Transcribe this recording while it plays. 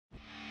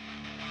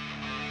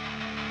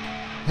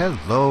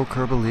Hello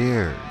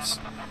Kerbaleers!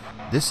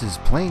 This is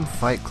Plane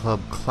Fight Club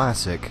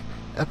Classic,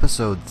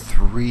 Episode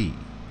 3.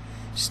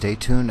 Stay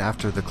tuned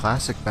after the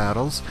Classic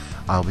battles.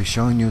 I'll be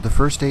showing you the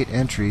first 8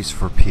 entries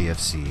for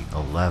PFC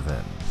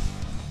XI.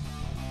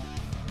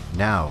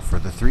 Now, for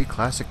the 3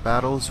 Classic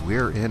battles,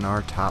 we're in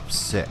our top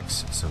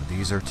 6, so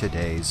these are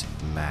today's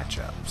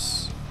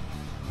matchups.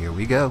 Here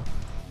we go.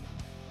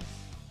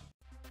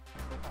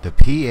 The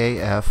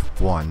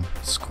PAF-1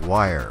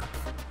 Squire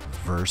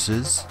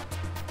versus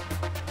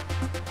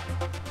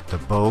the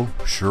Bow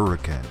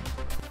Shuriken.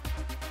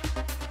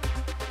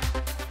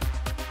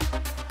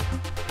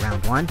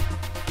 Round 1,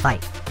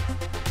 fight.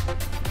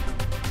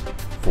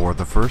 For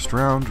the first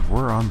round,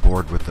 we're on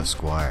board with the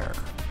Squire.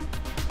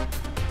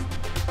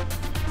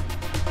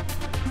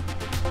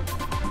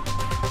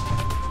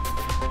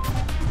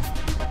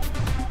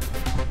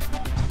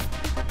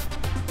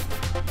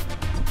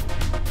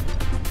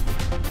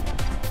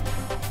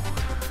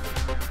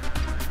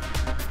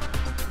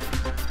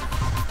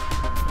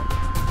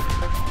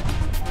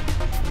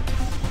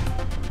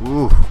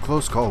 Ooh,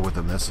 close call with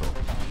a missile.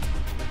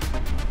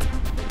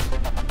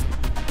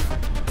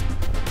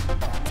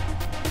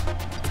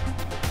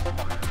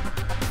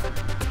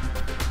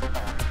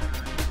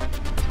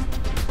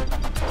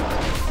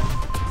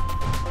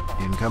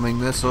 Incoming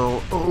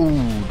missile.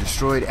 Oh,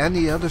 destroyed, and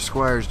the other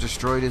Squire's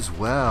destroyed as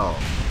well.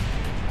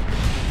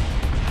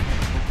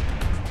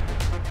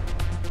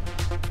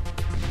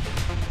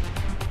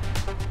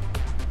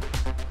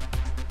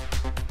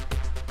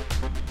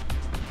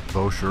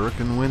 Bow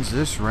Shuriken wins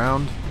this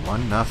round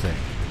 1-0.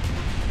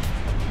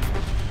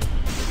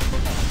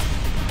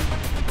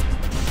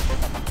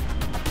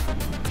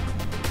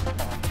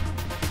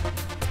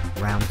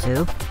 Round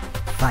 2,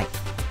 fight.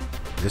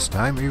 This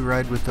time we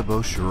ride with the Bow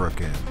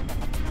Shuriken.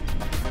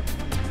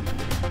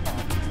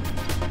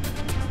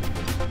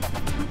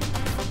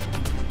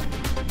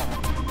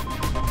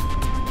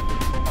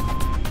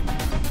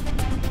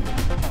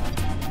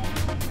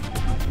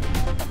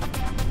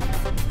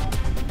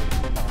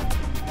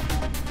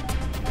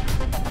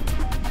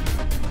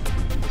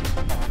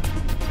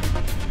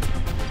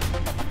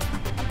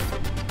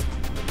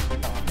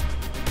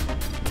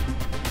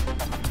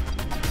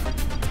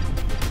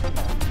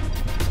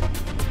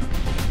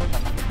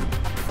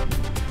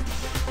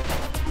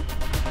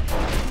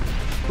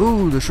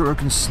 Ooh, the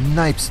Shuriken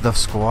snipes the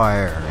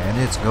Squire, and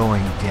it's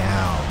going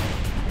down.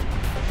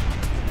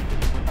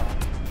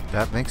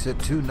 That makes it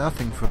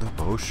 2-0 for the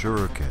Bow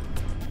Shuriken.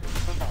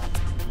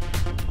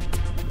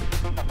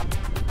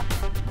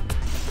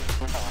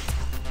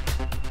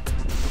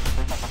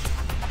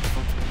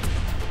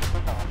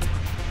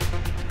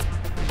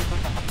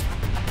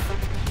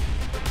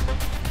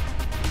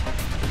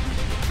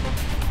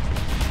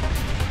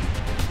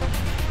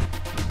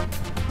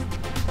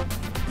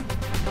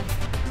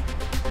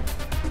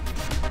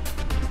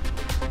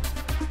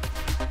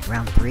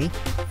 Round 3,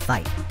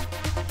 fight.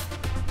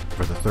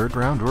 For the third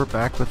round, we're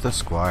back with the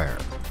Squire.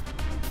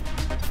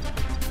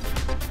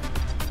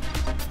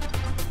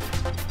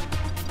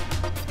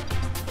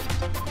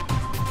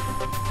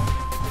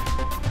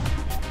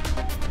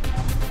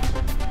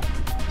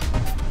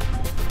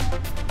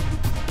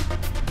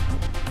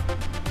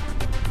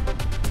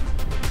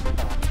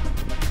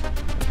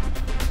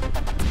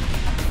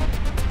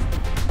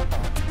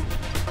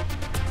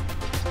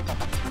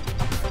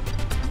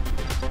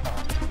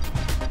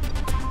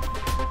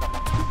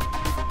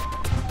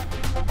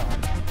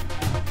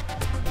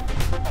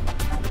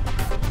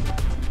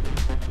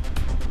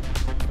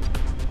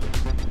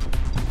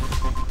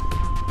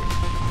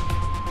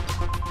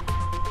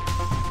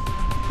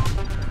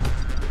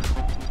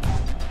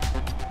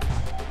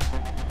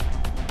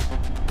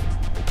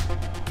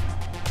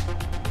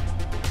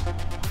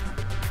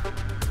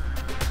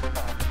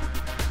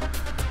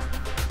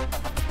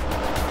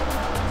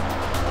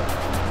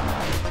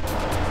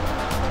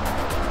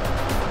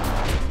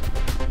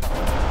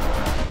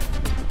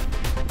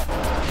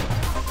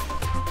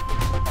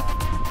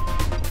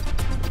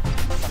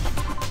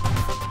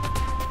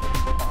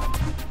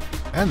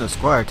 And the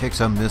Squire takes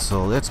a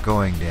missile. It's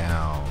going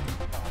down.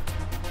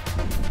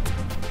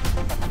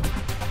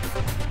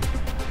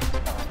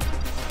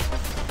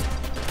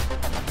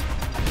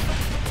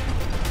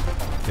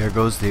 There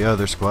goes the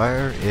other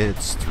Squire.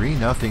 It's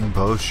 3-0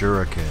 Bow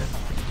Shuriken.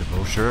 The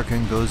Bow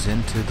Shuriken goes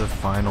into the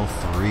final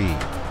 3.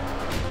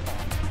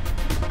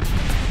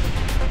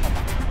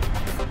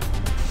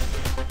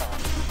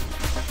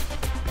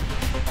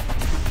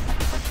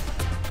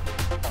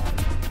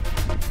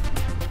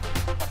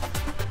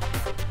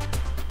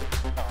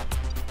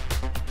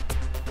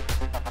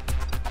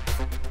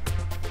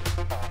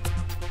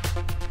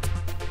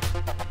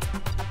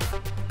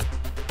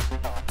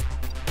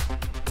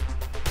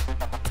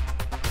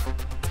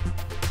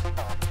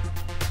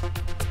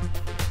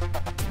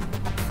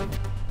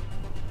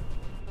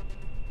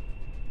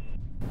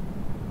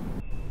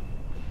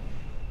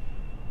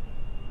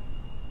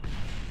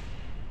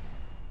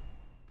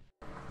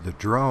 The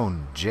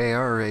Drone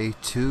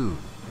JRA-2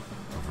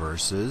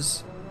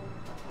 versus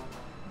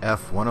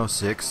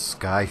F-106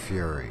 Sky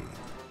Fury.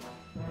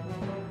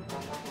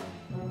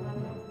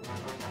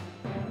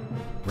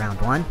 Round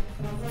 1,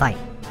 fight.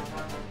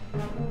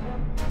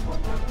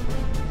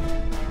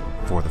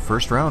 For the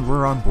first round,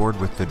 we're on board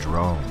with the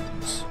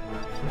drones.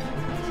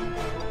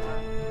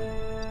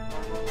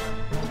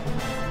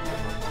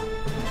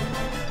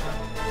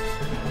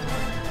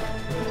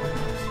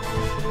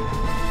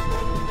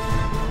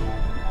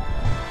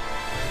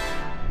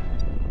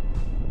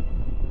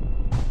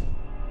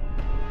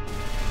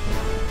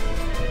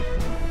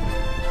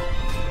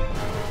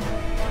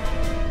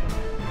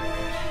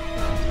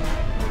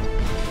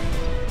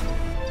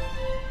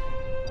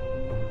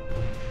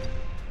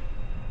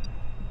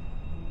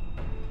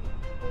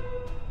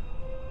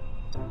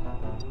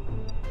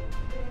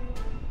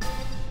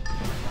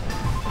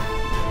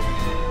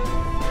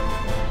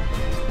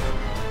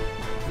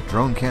 The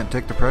drone can't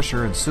take the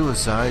pressure and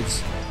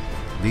suicides,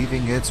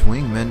 leaving its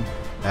wingman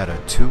at a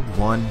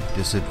 2-1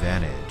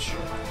 disadvantage.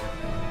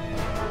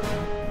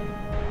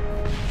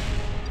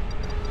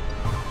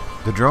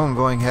 The drone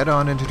going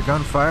head-on into the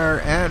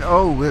gunfire, and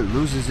oh, it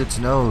loses its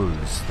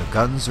nose. The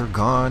guns are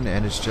gone,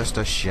 and it's just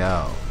a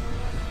shell.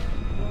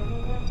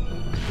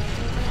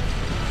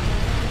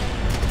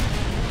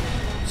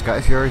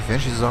 Sky Fury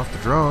finishes off the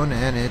drone,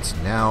 and it's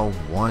now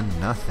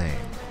 1-0.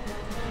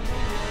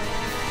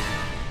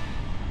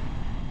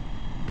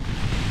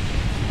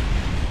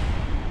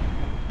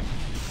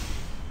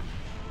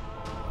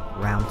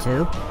 Round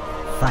 2,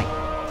 fight.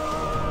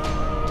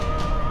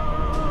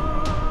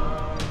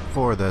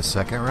 For the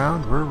second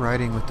round, we're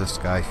riding with the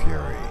Sky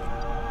Fury.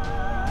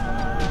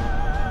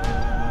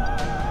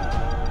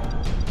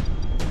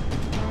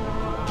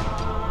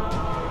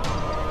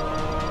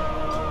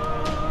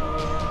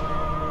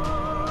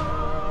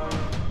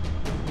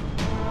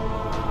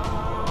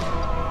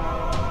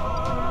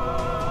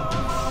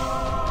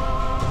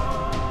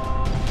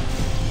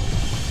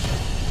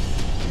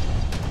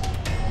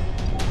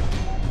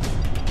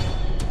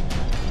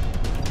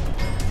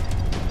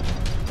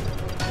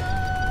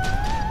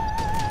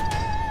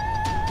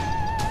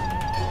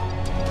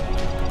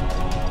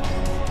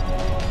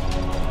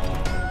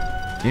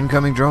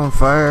 Incoming drone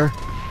fire.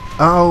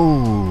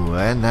 Oh,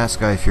 and that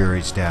Sky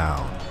Fury's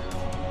down.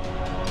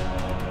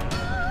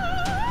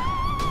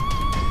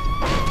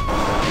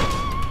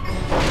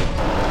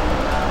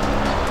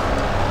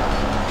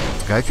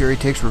 Sky Fury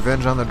takes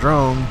revenge on the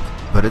drone,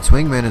 but its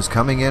wingman is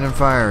coming in and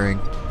firing.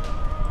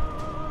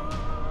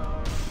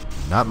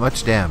 Not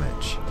much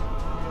damage.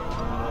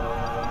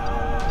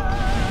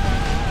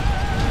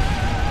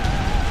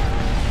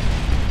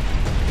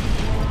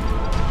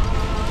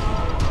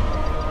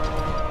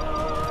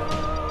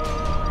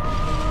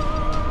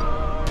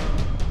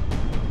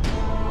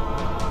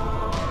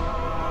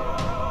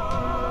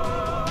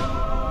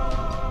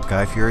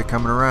 Sky Fury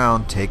coming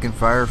around, taking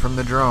fire from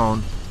the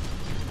drone.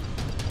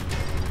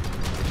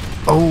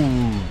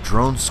 Oh,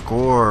 drone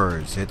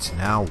scores. It's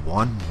now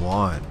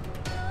 1-1.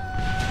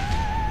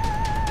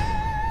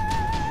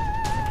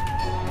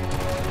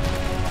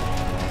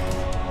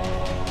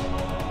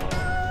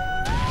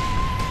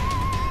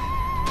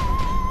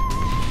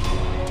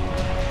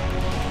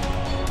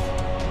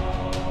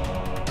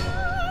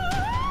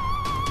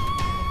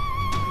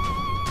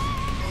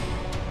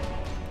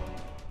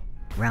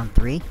 Round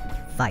 3,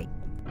 fight.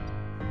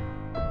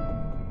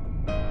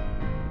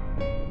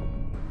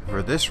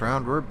 For this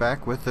round, we're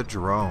back with the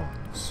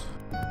drones.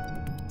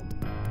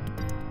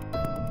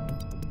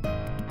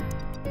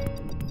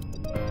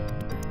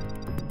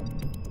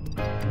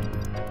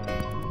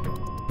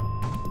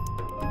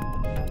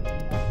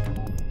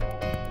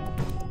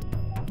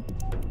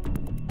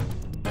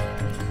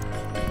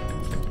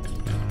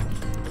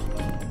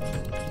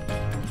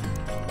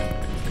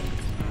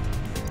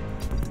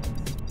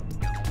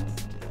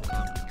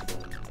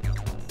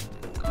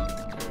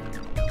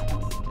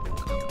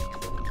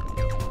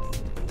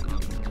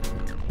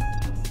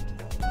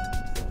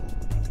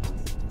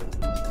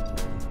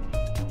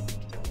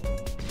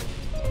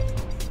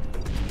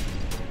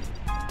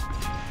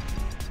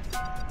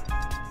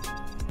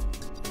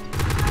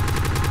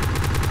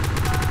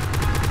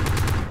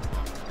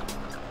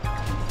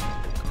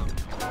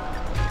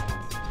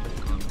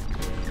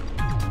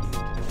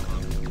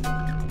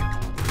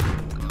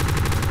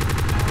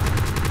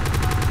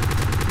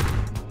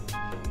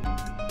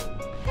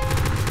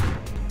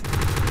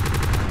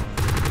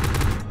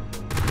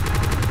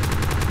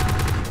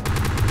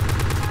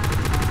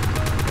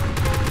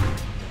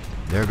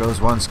 There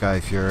goes one Sky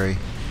Fury,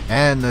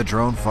 and the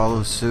drone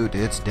follows suit.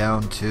 It's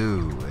down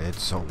 2.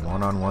 It's a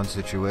one-on-one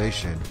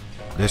situation.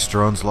 This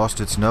drone's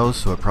lost its nose,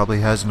 so it probably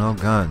has no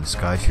gun.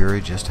 Sky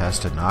Fury just has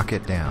to knock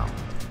it down.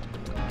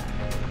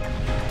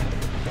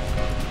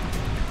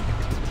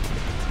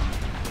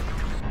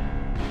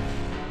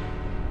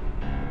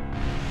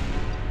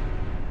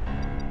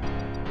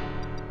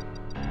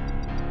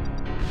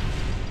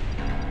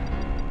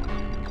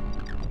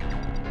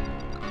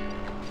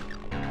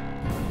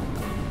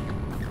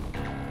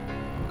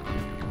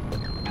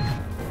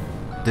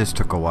 This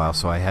took a while,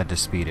 so I had to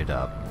speed it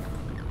up.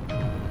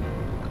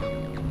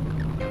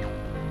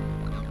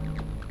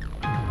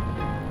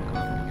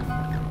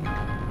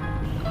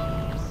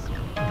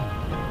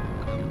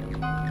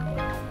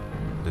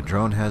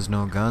 drone has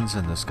no guns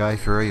and the Sky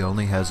Fury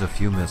only has a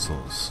few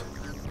missiles.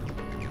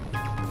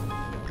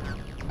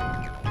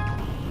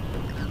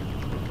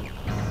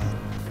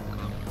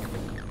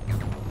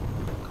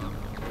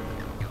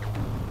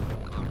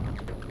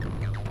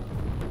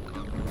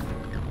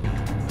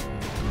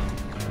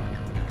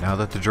 Now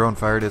that the drone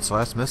fired its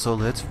last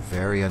missile, it's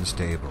very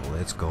unstable.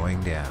 It's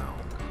going down.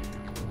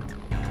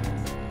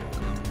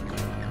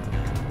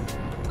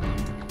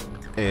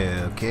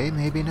 Okay,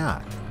 maybe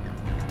not.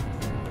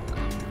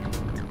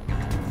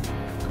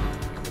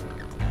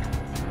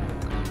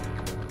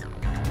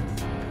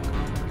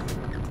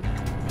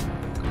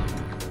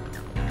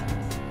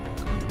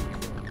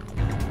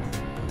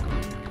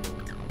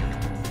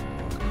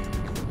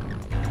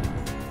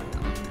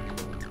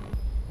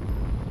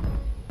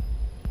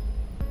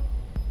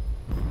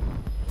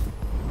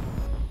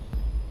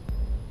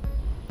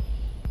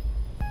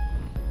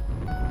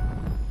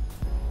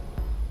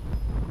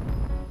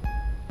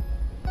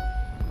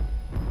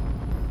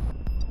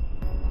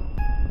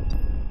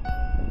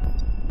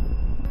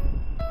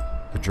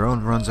 The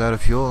drone runs out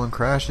of fuel and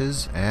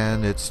crashes,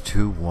 and it's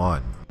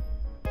 2-1.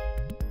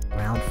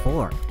 Round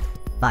 4.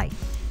 Fight.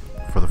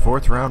 For the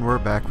fourth round, we're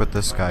back with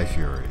the Sky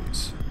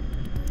Furies.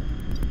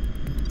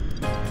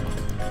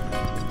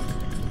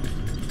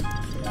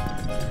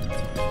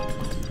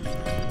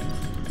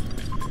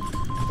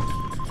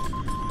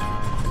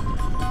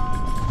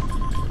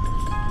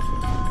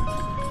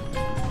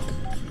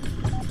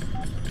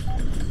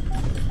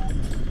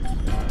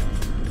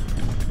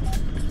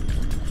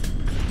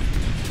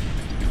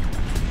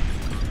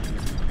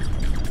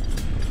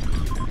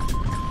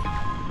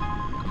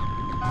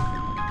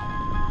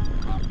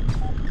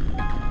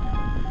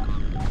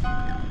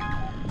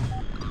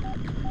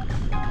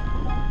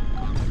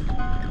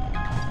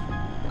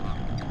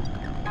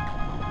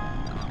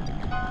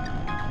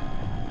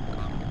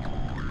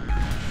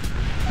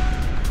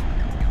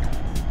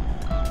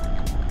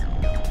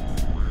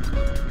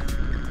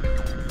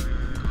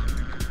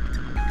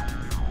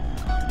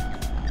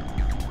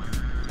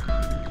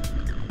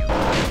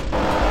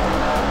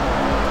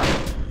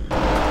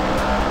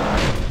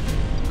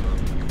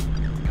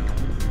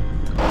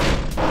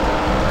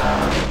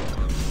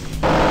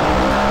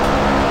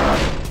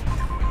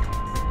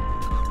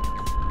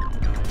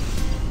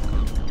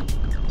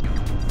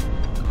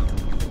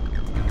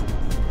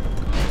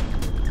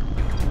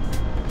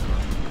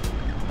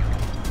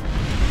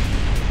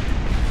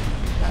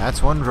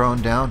 That's one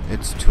drone down.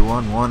 It's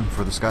 2-on-1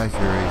 for the Sky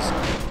Furies.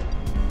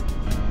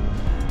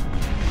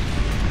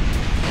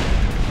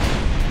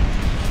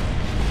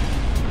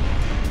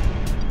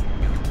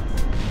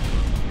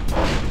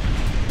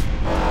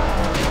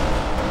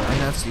 And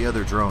that's the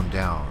other drone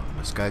down.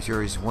 The Sky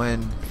Furies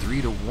win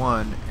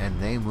 3-1 and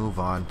they move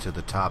on to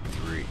the top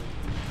 3.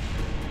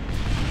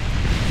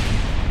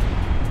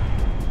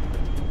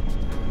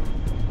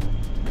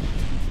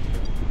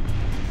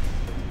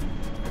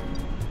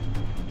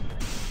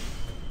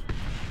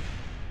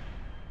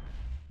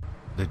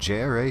 The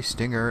JRA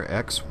Stinger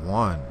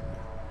X1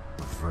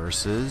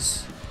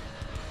 versus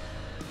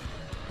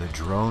the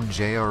Drone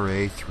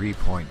JRA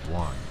 3.1.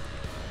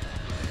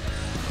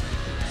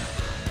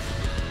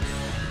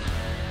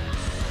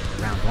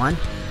 Round 1.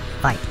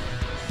 Fight.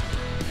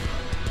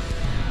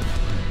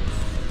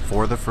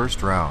 For the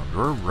first round,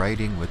 we're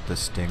riding with the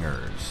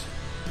Stingers.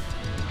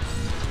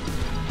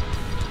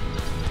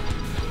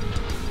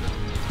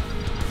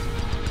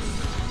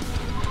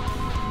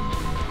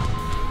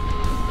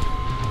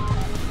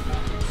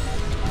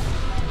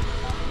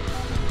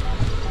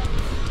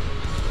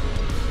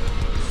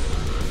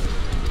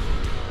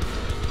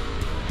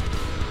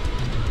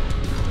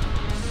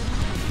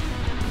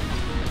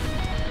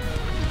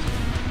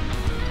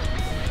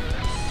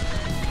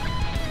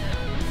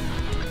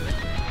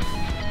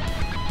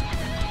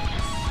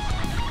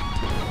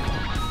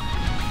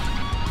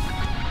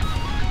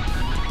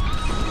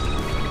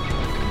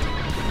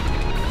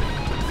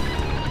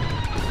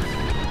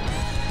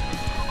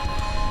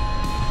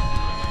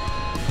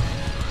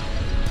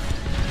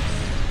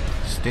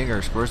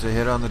 Stinger scores a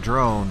hit on the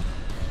drone.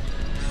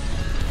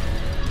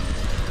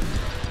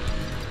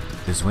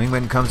 His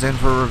wingman comes in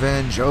for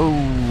revenge. Oh,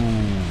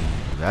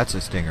 that's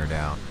a Stinger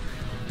down.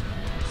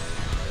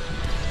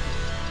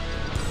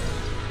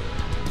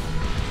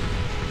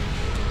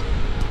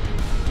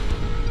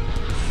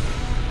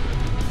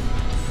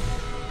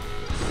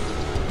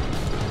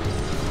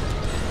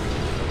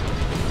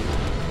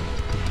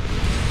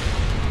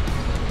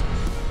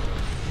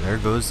 There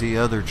goes the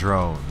other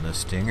drone. The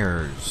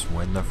Stingers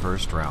win the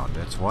first round.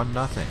 It's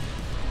 1-0.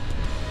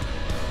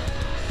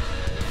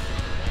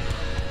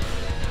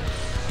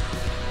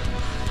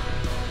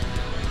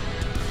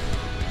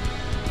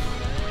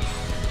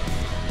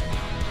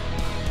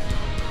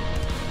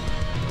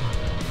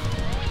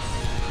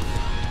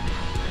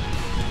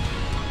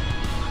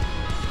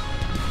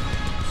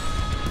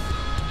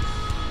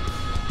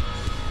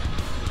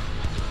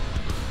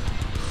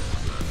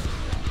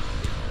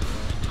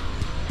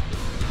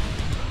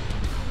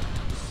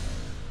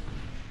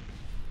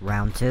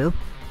 Round 2.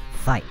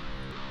 Fight.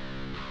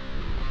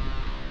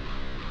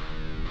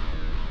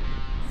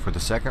 For the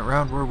second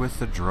round, we're with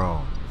the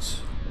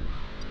drones.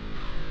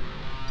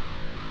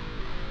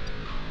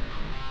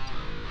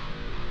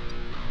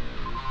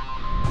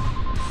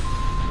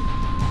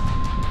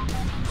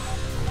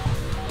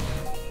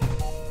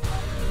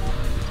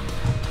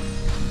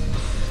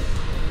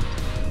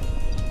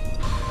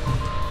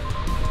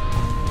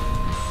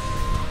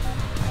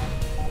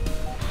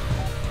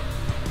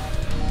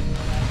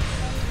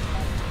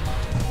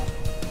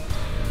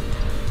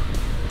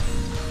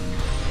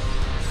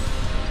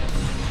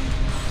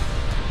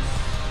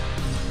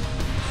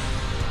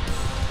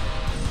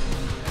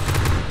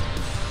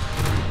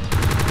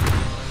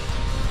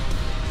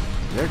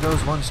 There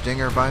goes one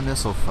stinger by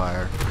missile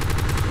fire.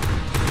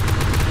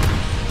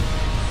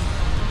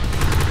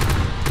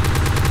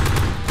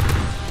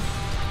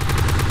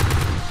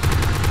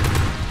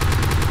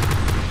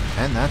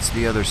 And that's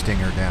the other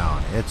stinger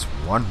down. It's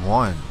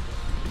 1-1.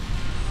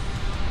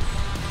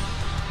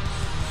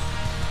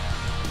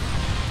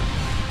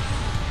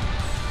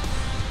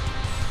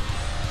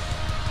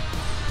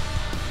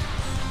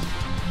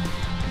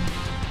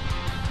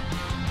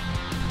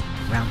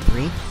 Round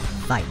 3,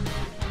 fight.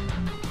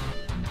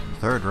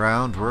 Third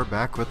round, we're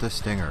back with the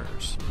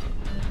stingers.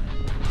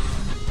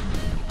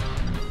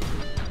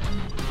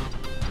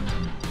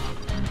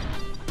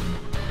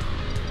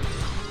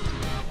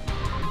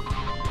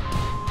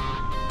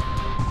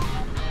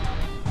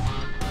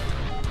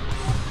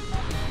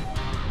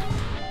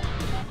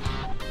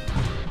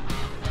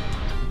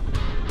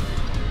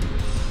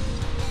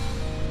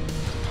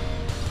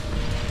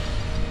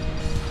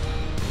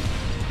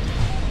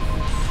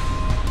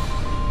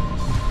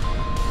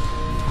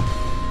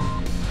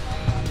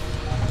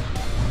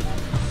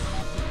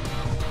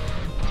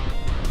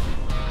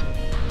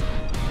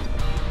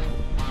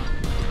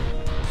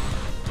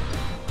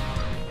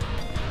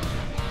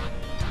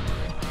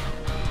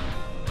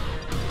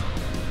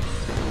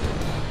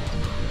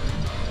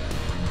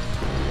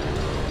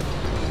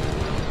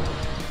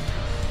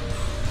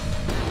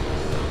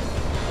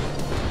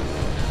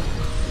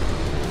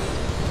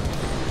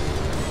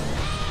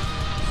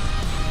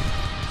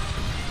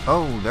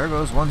 Oh, there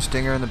goes one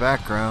stinger in the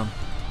background.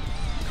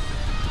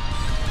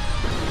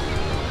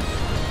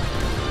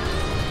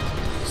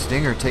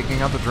 Stinger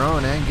taking out the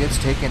drone and gets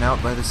taken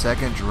out by the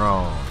second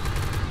drone.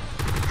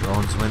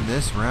 Drones win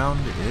this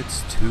round,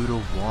 it's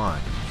 2-1.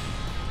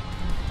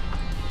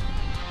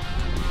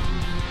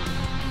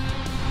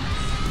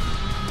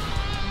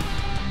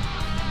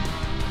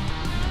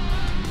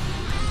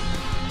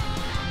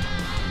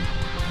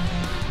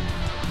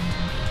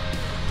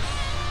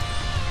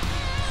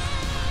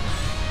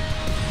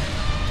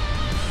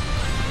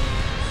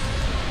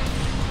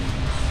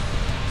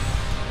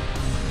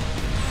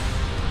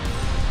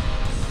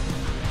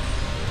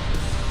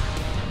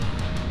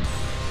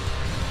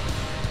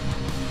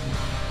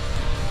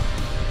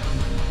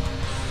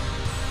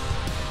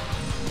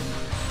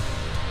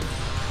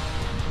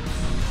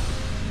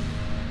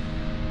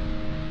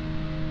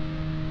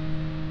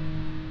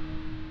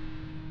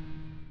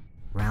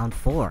 Round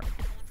 4,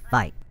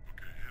 fight.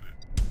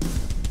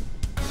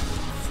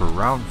 For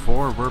round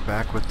 4, we're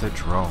back with the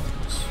drones.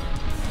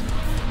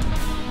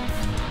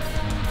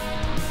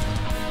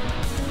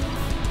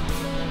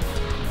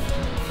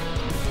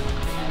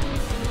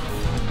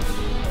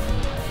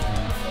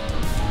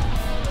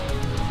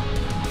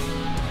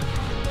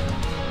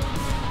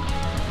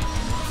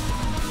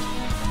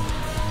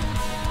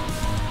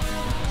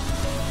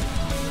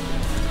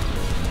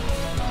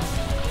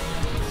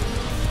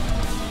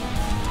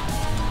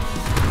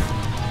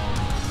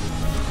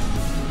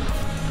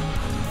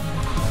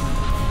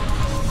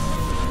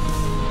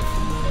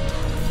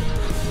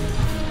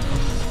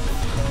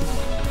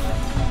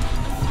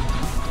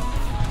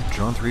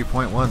 Drone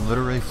 3.1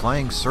 literally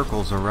flying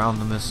circles around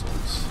the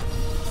missiles.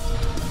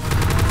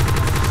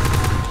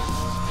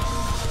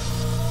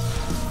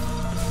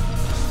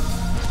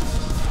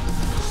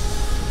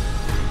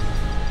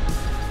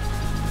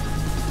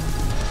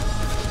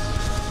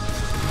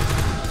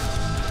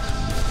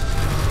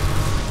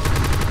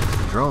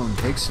 Drone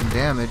takes some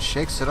damage,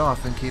 shakes it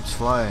off, and keeps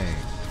flying.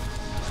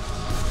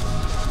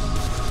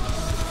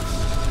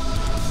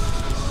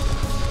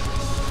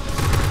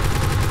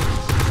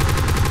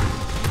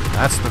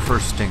 That's the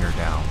first stinger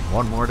down.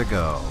 One more to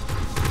go.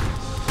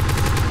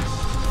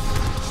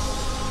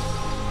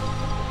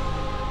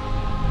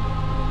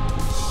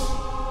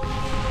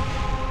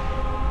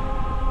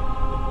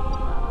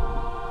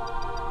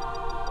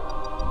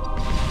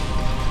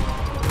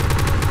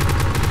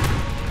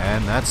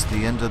 And that's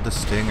the end of the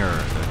stinger.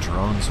 The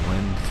drones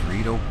win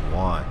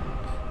 3-1,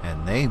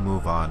 and they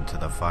move on to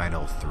the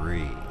final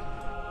 3.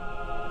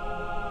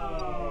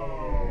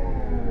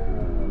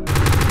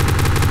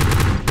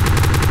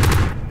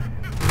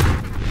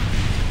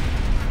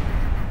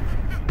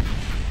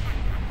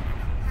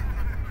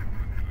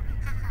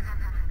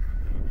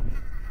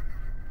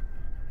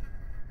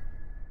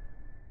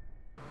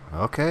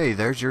 Okay,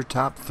 there's your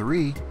top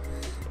 3.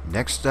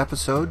 Next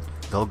episode,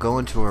 they'll go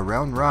into a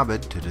round robin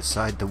to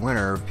decide the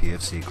winner of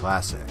PFC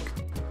Classic.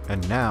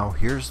 And now,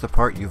 here's the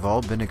part you've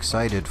all been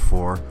excited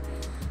for,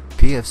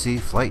 PFC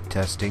flight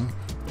testing.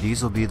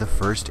 These will be the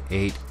first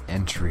 8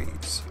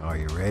 entries. Are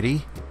you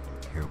ready?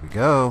 Here we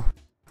go.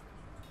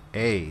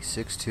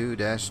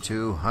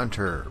 A62-2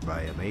 Hunter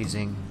by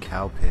Amazing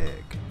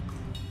Cowpig.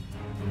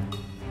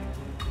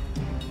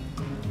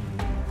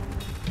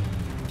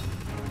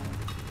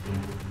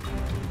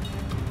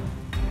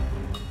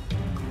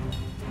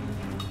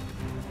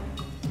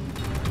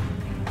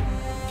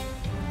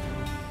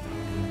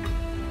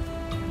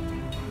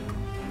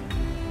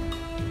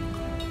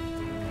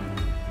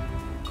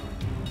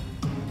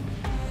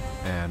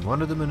 And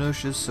one of the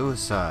Minutia's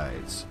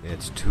suicides.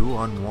 It's 2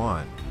 on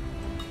 1.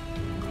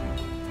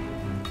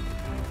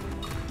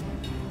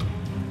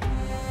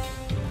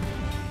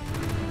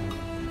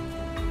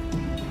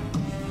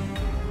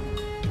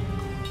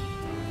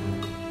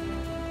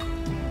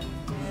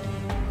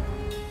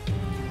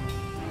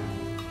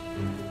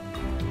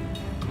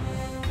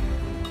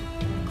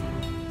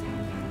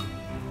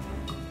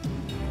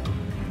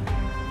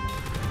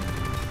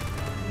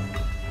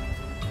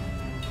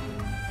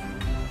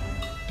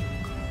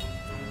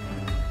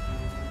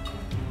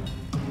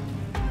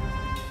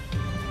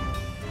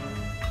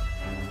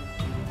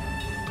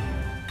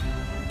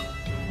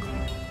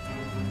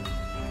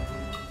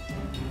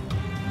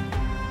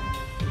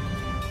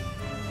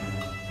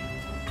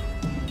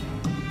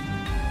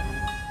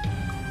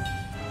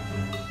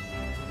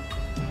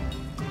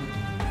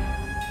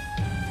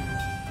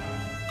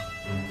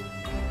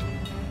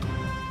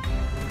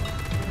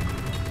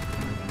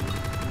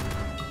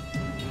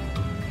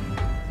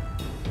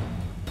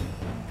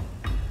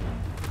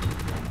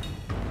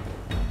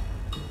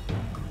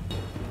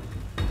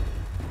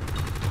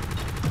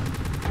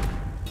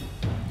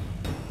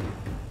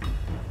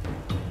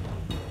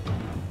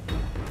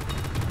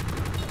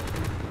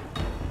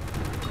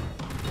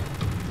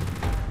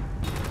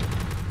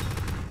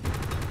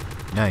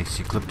 Nice,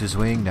 you clipped his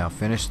wing, now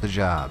finish the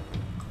job.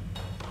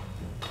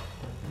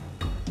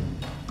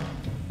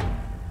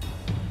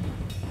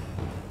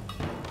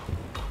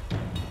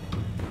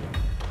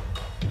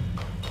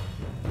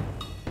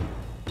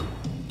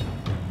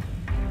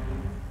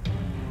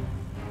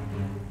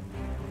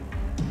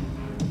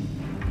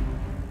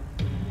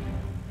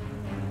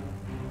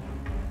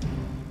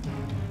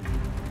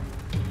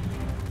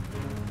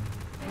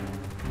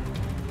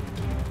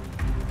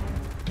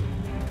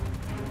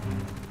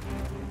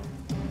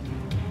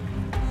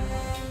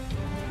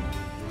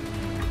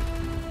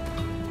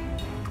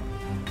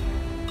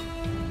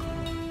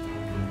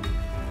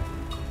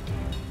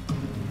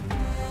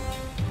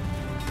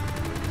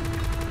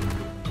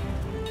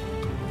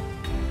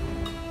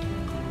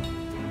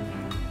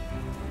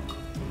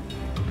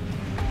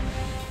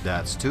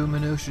 That's 2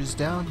 Minutia's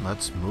down.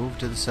 Let's move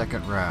to the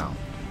second round.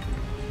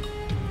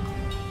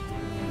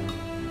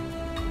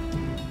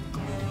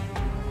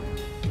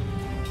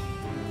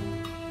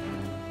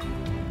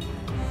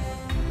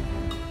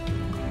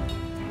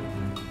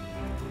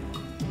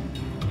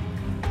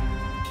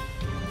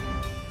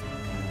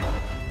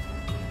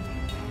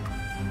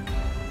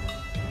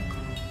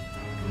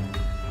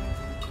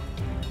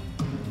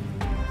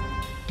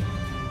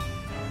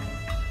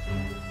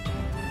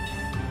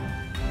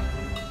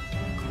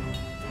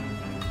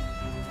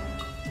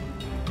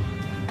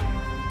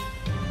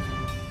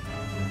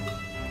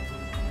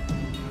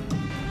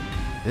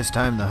 This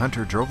time the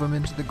hunter drove him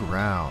into the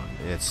ground.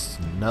 It's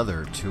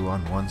another 2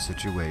 on 1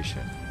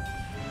 situation.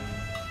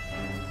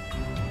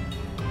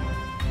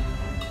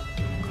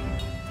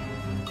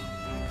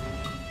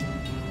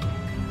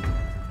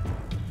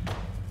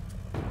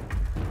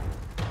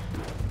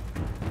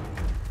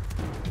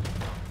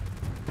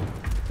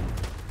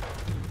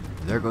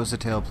 There goes the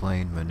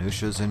tailplane.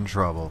 Minutia's in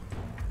trouble.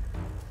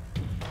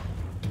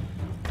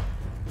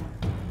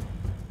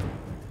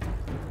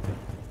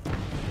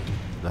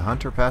 The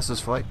hunter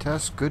passes flight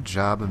test. Good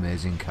job,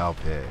 Amazing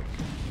Cowpig.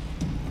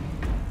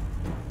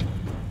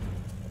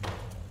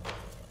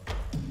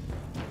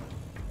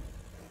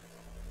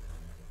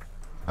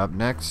 Up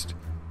next,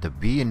 the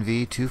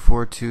B&V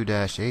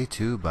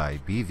 242-A2 by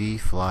BV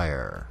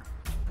Flyer.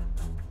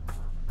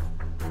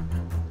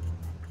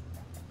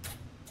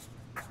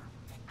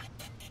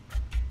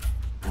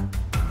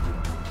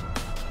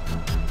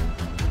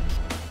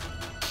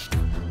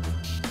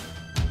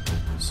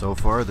 So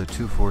far, the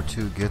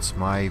 242 gets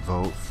my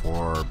vote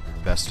for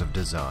best of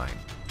design.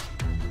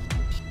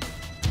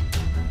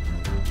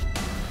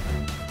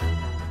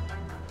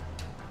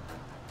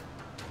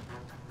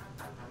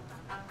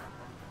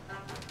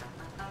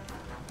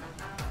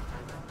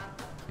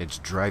 It's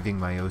driving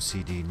my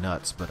OCD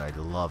nuts, but I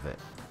love it.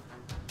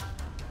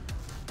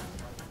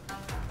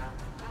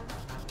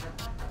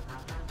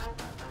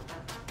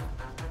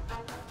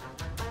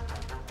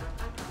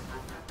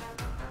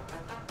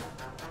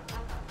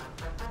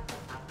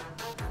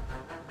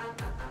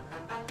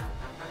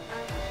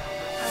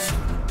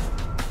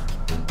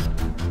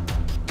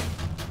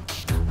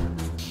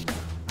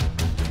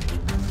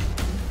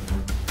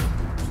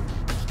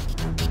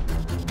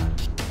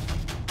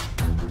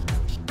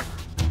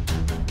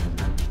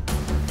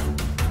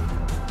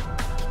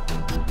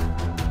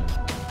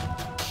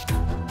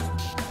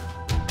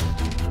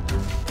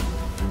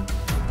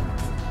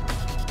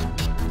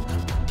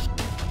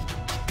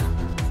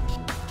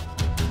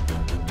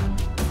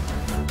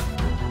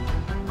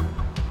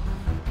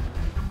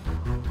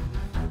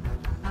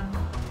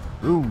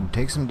 Ooh,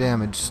 take some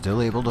damage,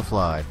 still able to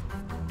fly.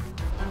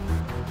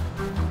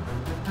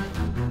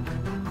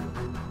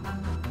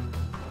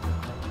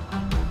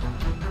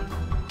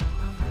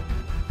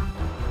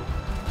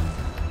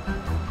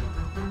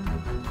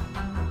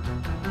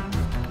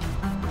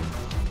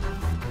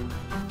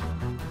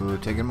 Ooh,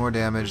 taking more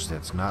damage,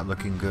 that's not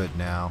looking good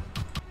now.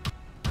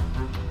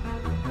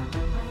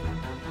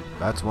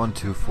 That's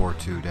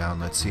 1242 down,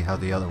 let's see how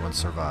the other one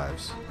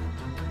survives.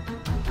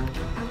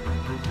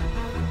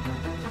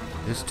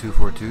 This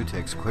 242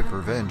 takes quick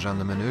revenge on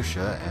the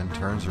Minutia and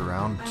turns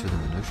around to the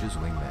Minutia's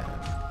wingman.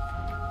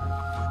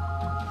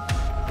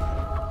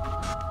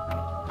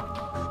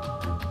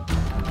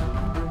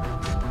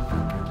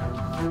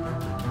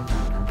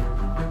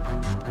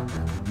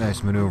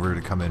 Nice maneuver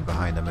to come in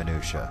behind the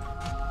Minutia.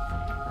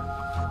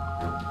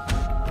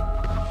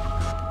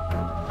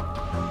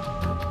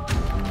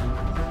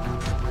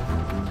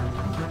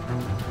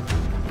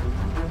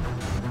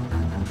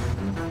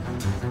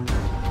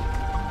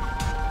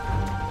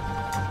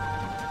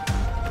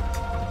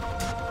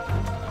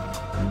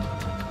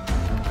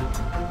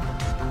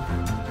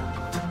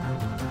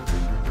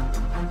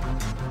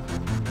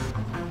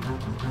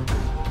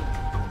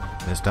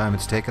 This time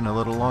it's taken a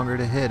little longer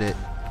to hit it.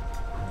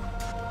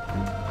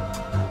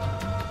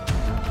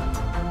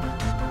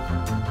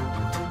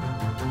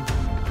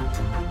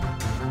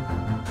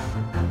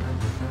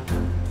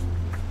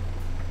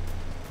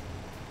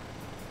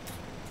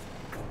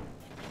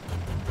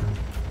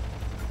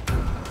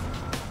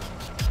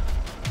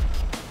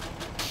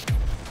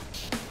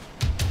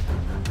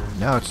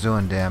 Now it's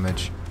doing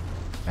damage.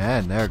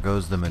 And there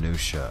goes the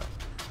Minutia.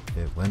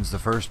 It wins the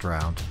first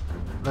round.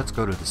 Let's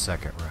go to the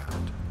second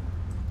round.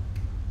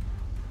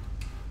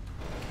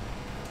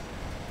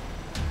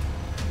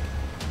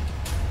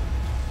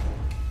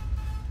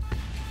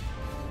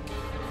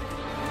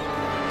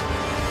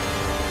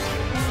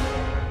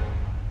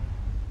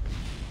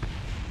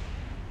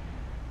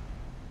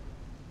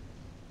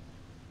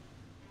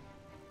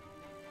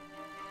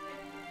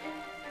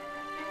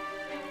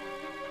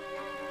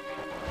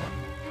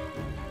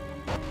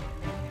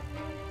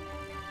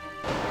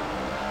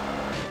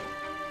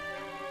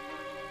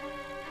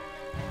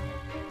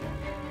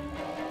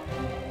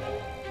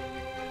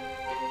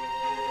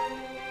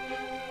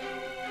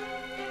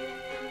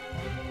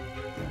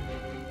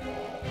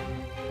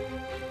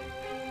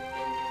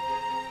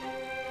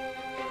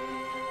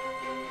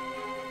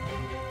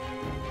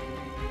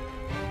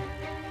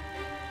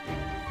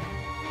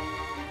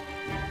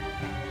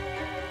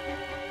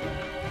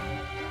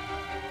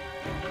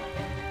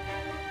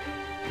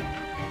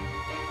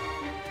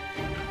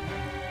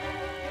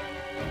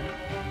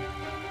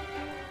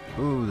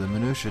 Ooh, the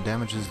Minutia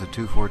damages the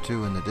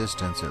 242 in the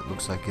distance. It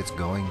looks like it's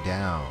going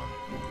down.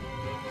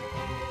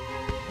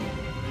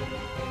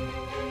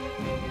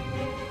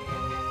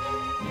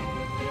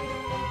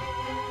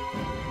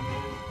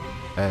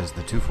 As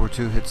the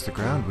 242 hits the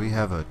ground, we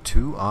have a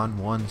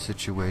 2-on-1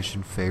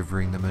 situation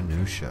favoring the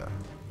Minutia.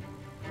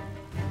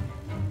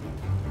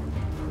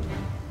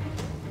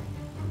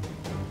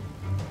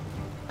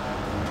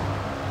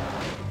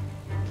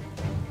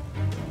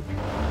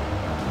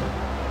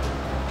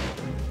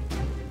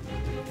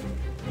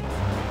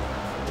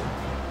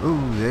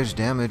 Ooh, there's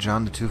damage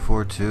on the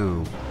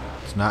 242.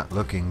 It's not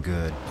looking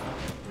good.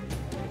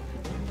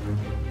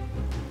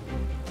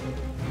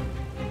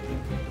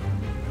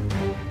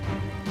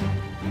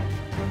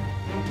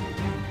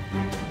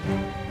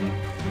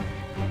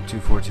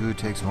 .242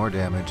 takes more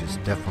damage. It's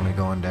definitely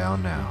going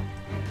down now.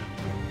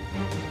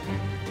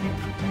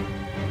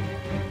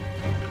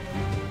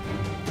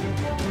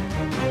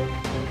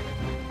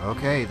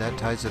 Okay, that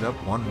ties it up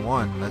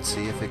 1-1. Let's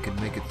see if it can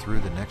make it through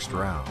the next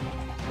round.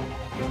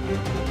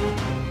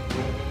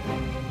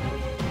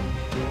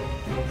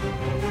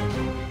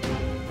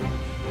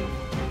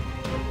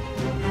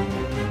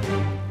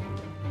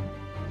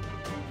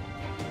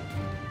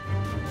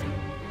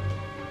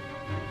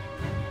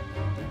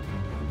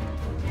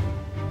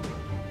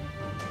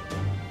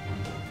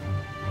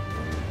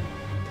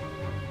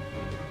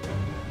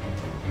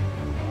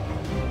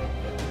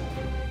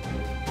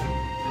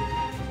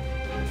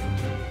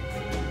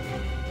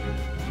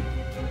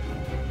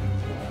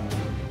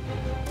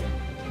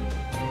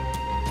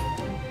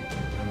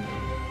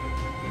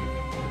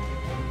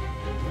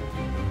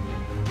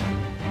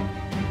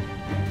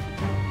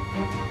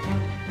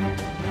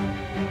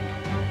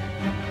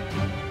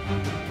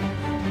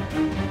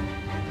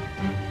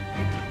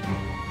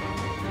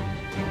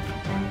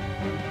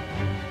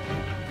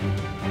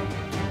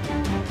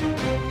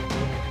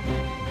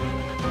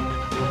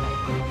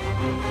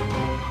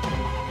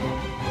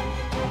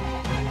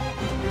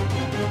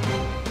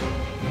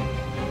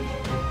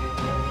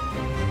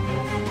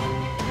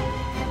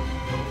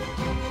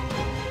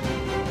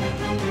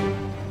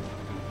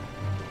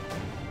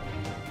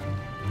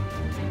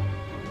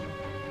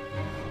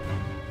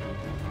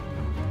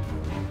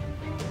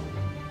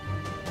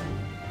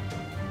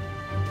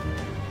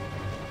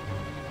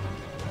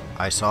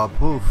 I saw a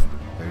poof.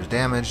 There's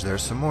damage.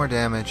 There's some more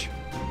damage.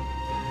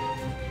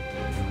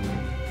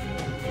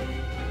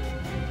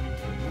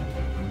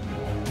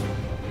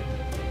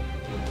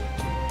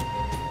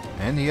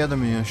 and the other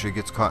minutia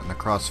gets caught in the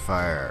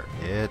crossfire.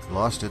 It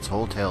lost its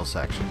whole tail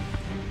section.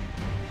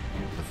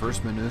 The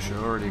first minutia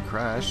already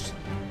crashed.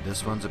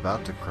 This one's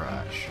about to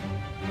crash.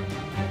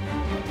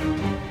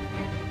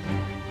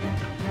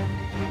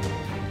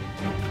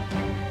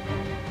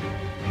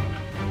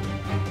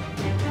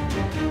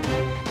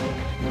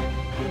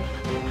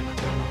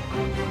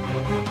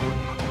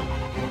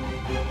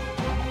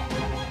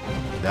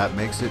 That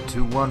makes it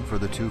 2-1 for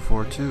the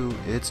 242.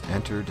 It's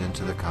entered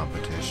into the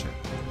competition.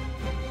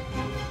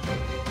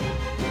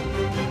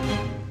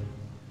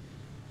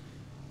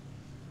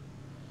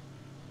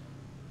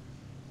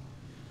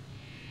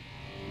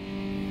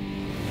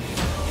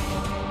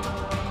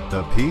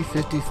 The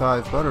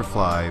P55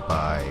 Butterfly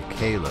by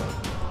Caleb.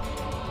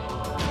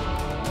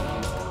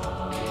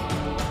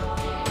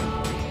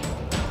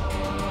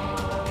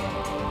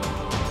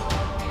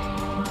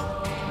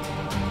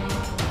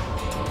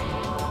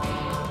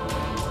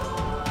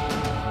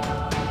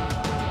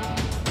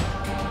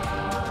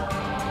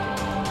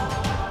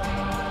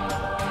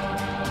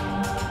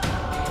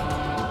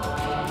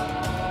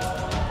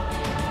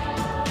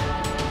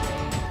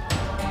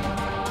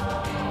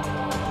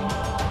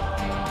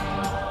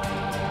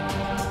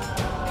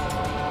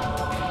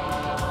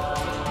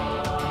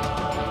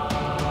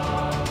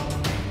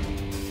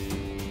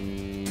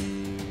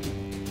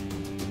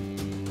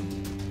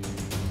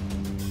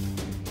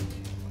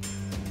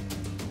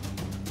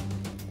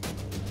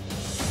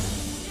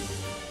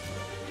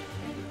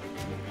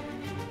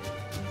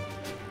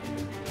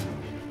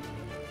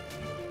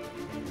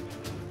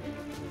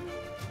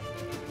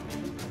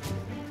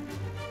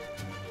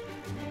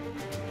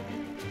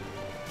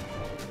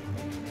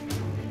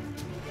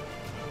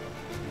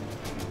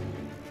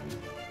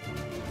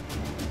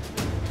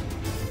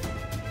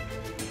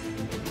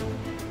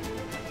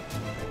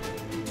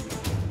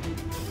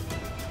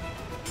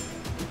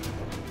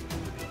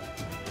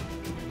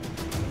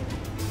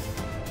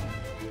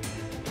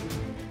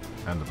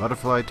 And the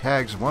butterfly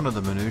tags one of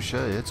the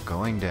minutia. It's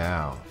going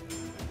down.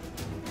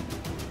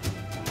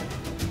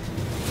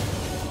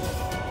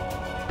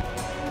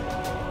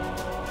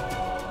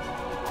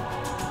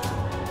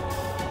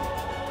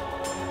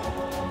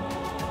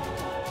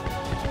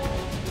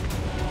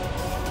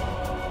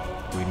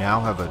 We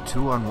now have a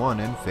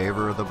 2-on-1 in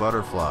favor of the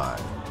butterfly.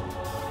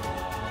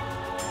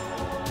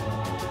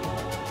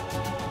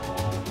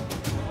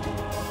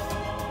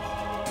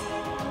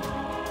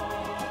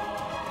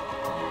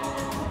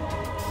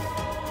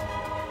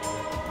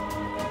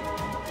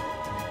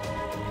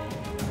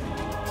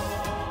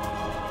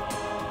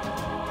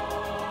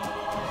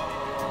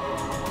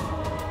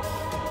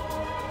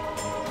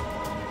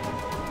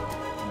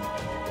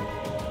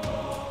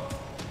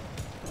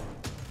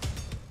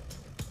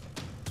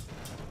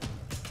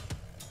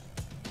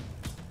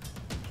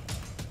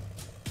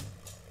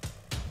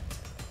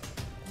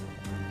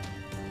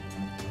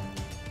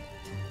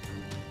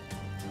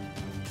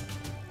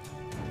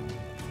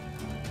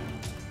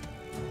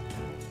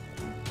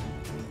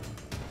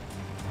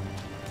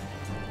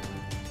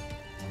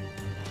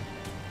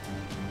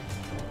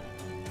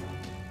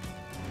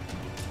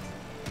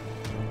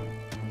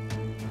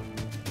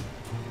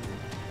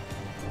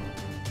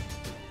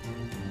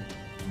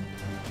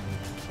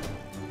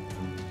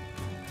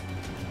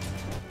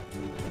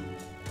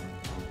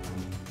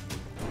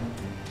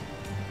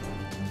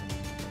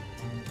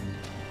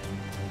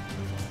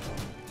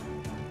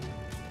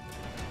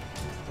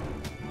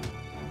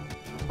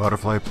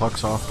 Butterfly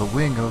plucks off the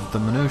wing of the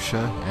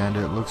minutia, and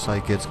it looks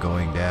like it's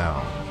going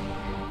down.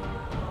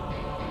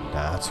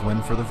 That's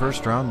win for the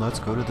first round. Let's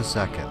go to the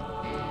second.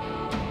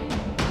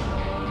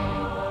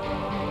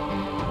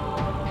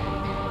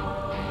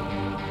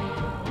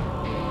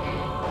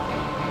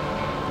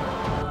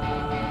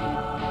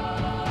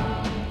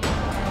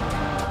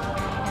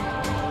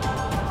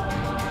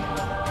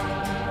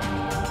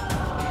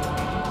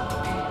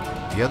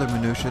 The other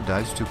minutia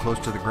dives too close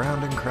to the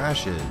ground and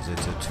crashes.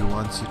 It's a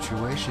 2-on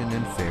situation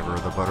in favor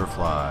of the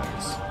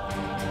butterflies.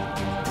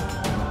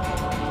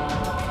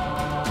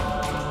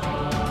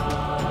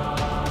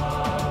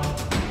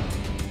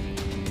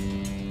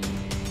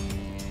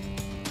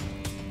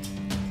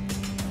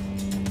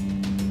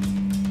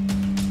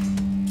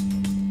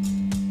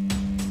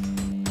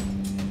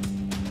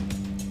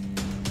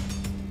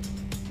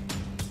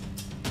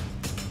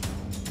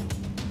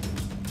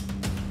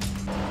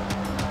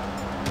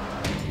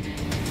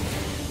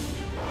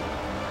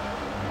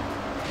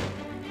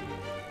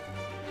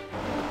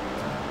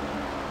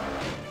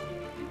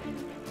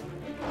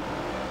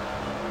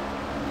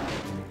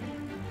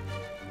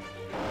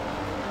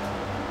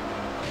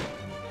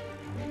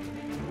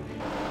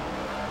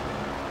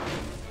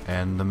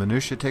 And the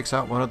minutia takes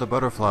out one of the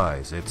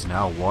butterflies. It's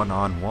now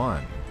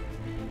 1-on-1.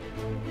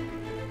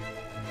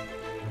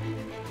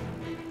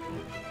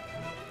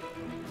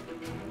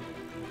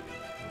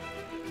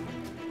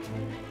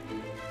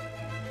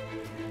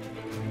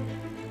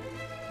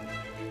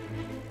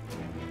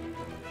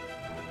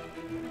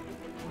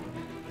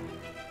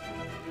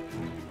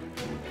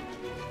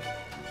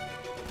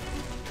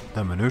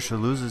 The minutia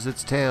loses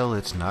its tail.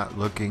 It's not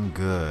looking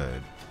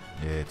good.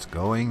 It's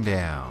going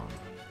down.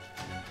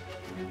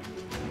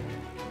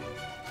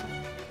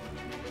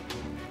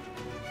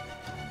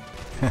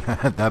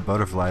 That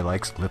butterfly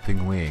likes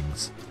clipping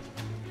wings.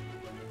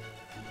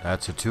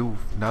 That's a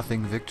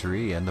 2-0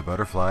 victory, and the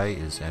butterfly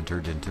is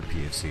entered into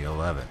PFC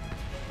 11.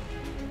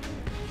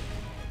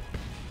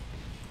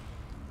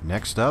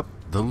 Next up,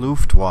 the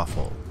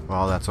Luftwaffe.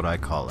 Well, that's what I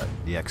call it.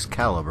 The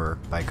Excalibur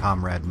by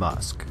Comrade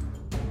Musk.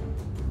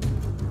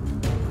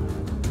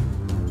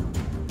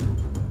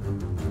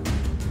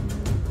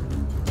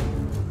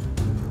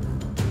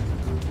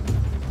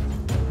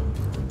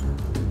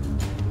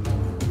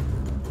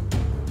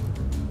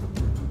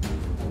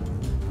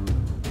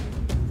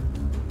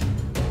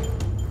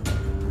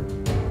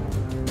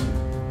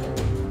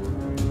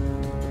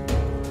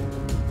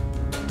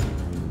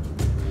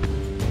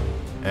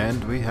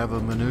 And we have a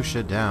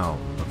minutia down.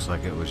 Looks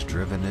like it was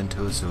driven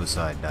into a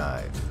suicide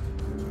dive.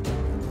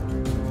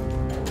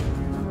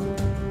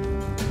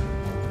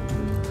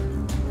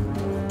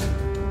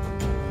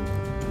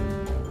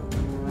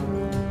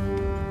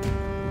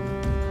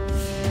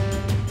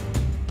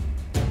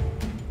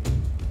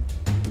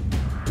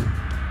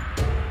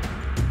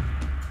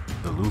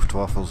 The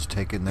Luftwaffe's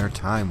taken their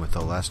time with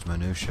the last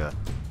minutia.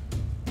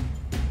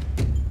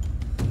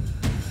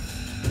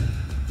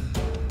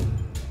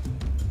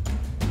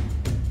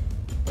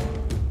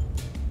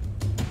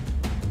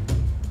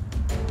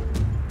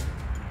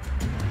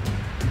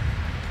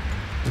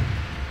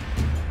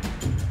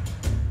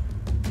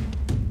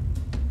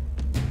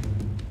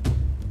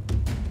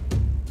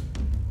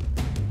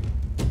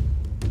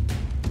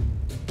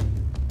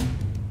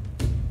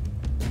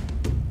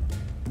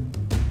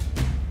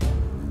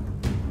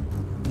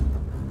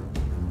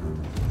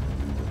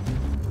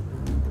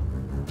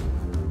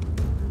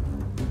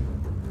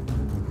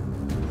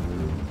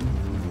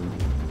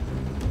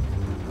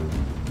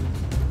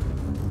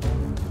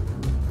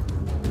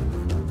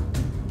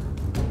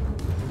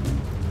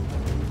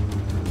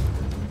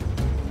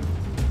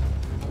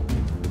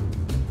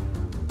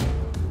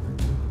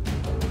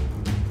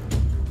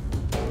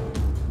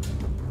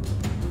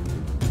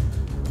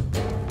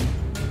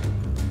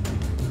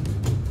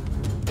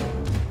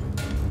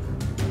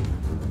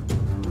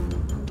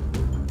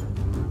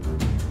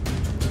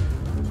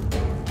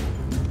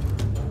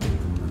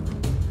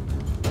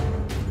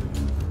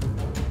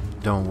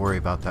 Don't worry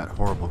about that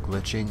horrible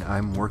glitching.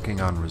 I'm working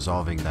on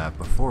resolving that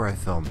before I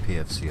film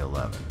PFC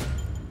 11.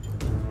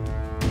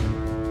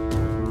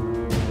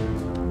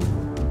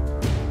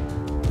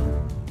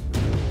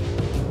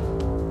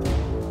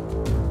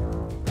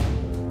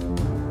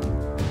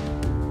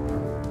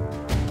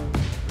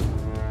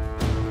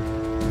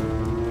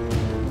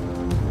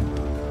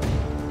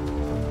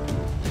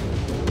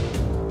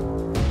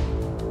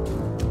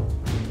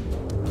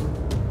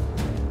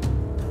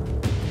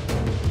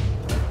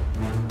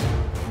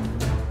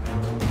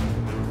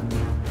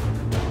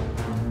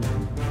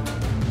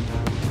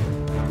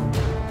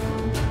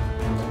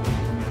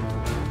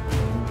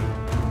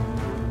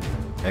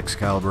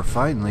 Excalibur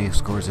finally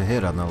scores a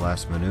hit on the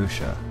last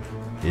minutia.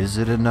 Is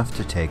it enough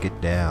to take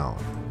it down?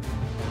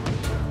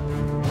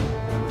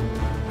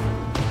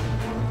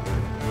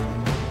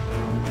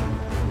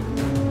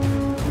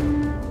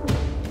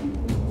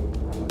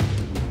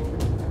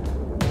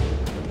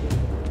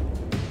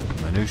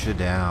 Minutia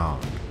down.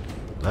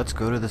 Let's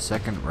go to the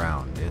second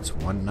round. It's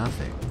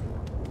 1-0.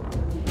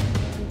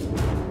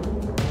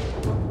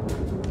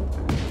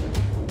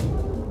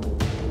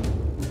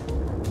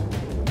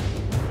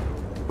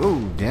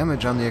 Ooh,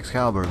 damage on the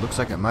Excalibur. Looks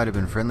like it might have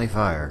been friendly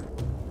fire.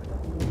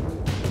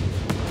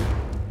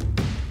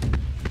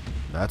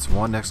 That's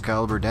one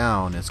Excalibur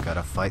down. It's got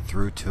to fight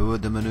through 2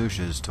 of the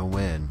minutias to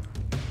win.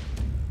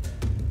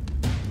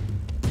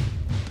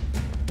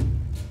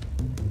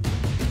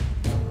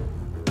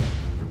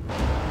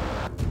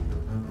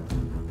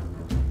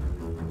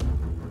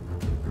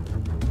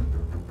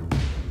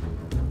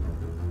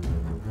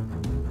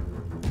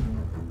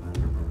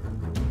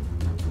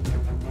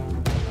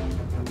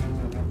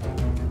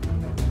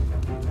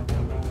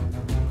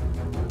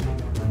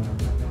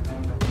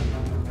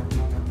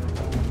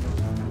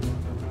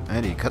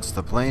 And he cuts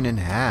the plane in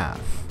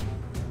half.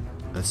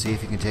 Let's see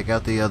if he can take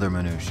out the other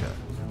minutia.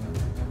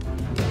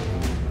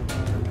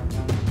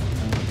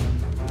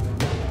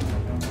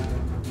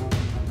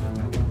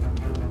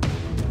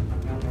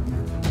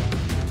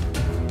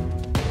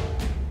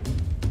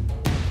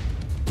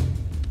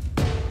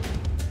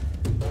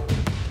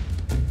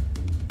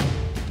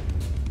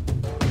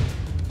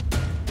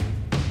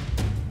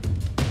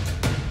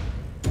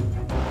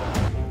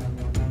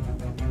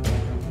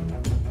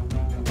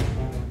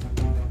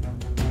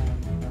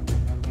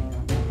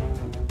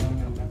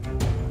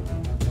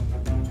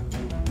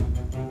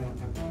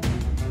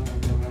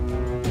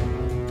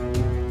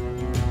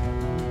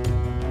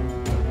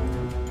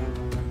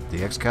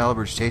 The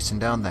Excalibur's chasing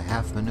down the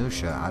half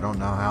minutia. I don't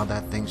know how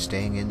that thing's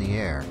staying in the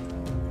air.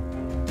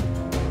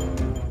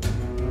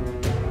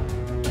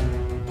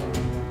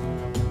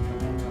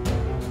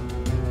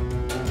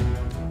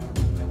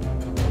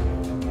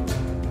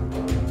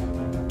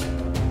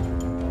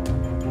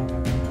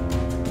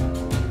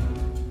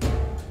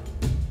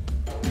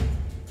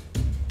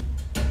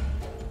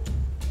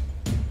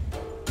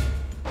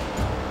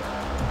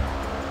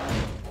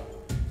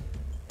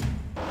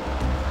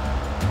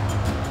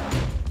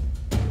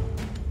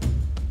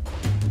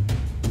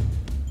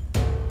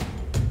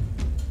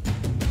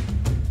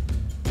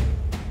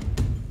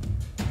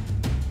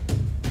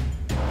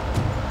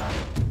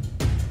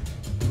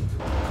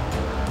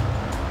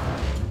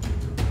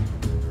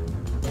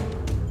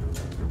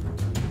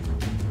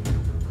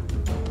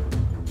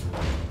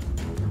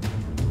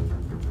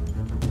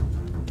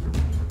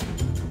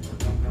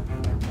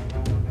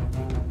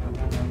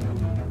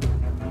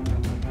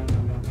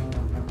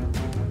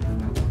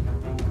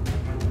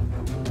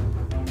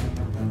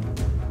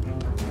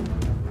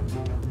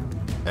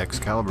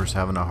 Excalibur's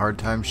having a hard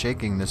time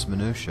shaking this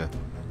minutia.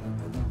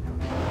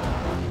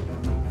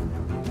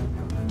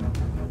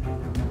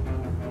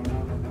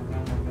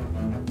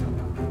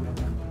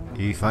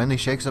 He finally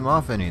shakes him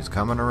off and he's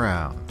coming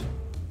around.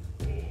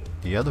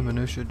 The other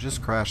minutia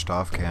just crashed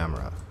off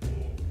camera.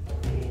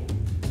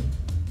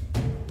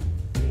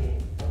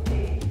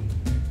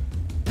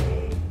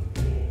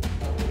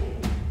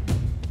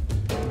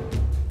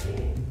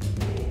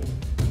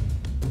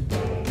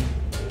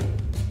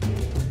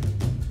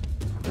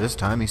 This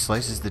time he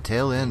slices the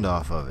tail end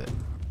off of it.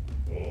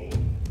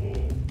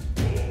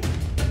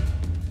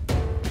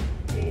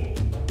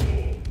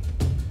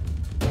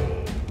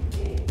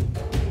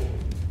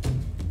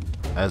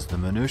 As the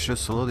minutia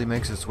slowly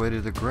makes its way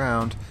to the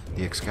ground,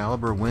 the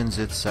Excalibur wins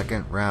its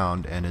second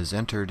round and is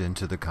entered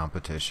into the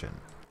competition.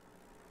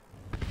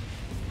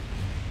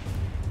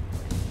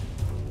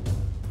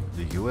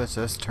 The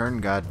USS Turn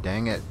God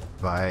Dang It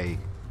by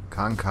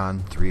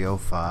ConCon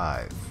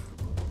 305.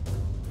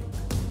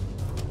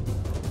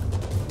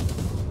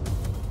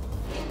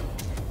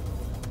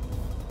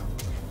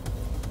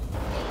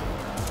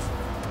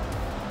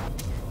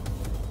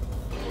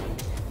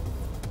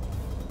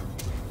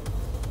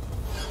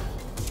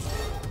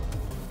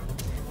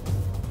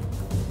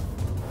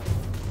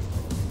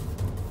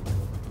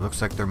 Looks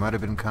like there might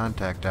have been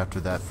contact after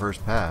that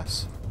first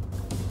pass.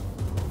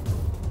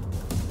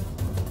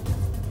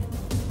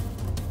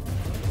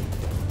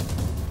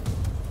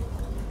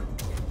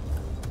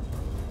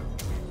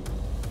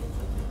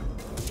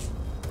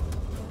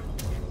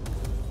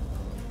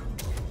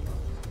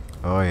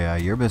 Oh yeah,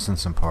 you're missing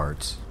some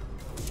parts.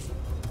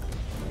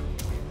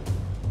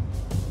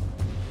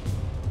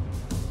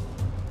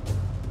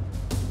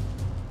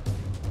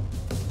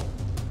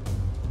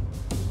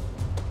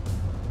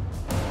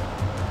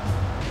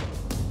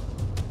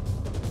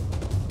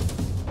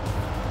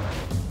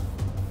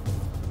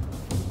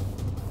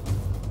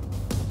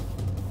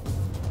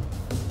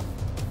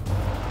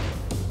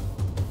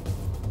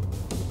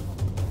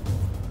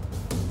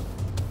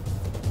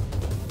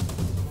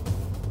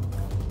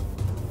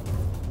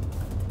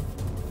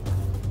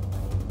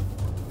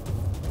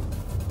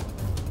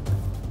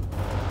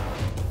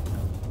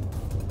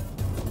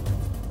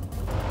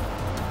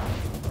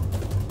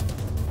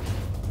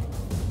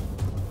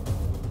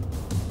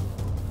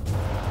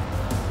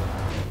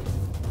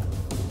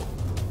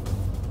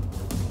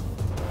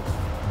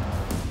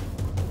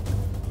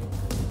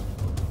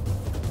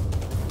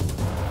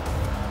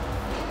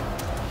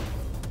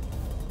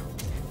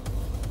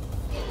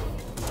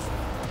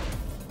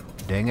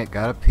 Dang it,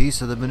 got a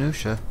piece of the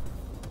minutia.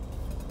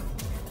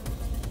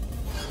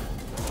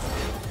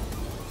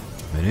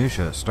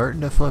 Minutia starting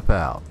to flip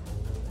out.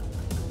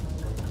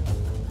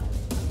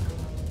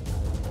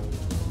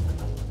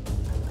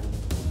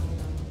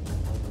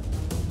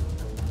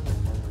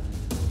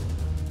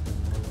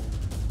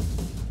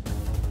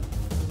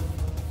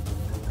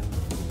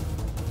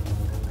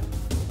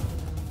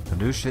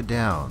 Minutia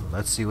down.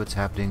 Let's see what's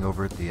happening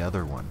over at the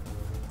other one.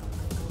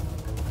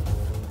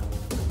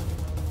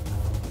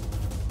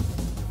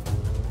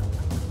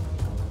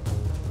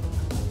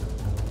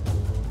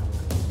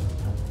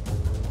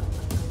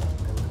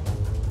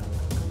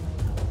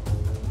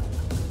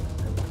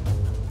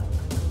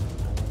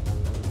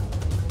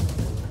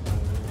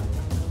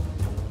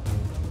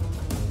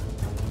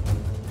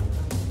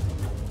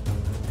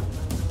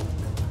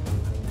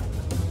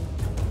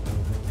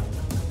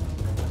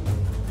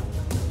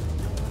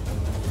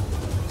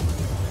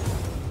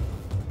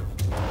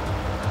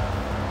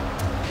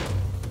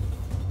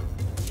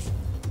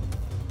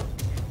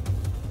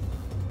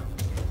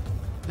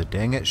 The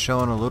dang it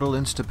showing a little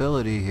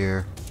instability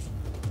here.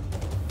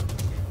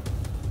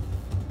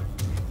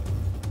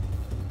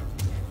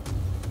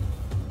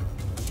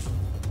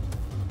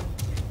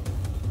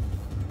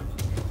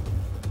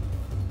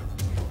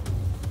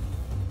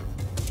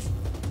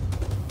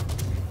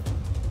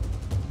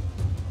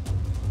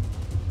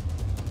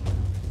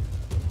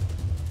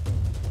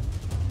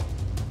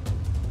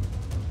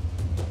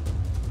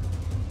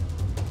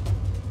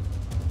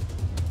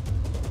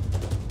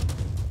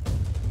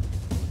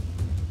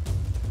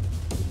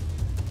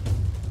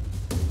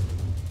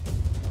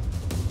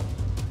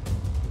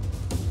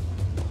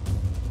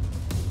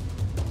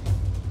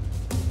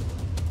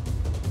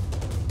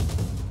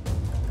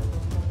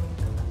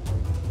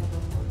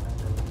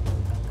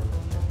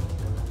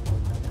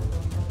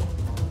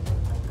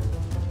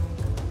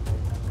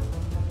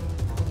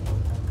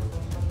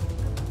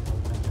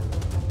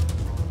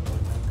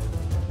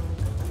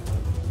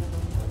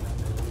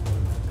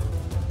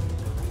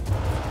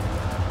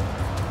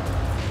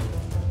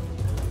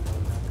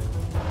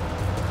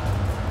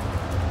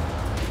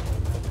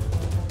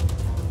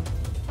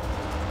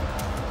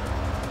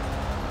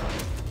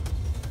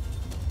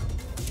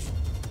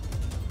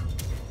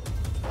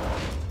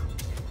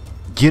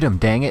 Get him,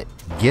 dang it.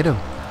 Get him.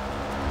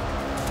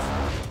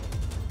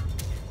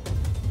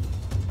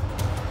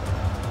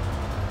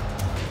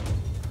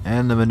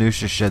 And the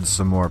minutia sheds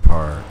some more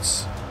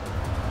parts.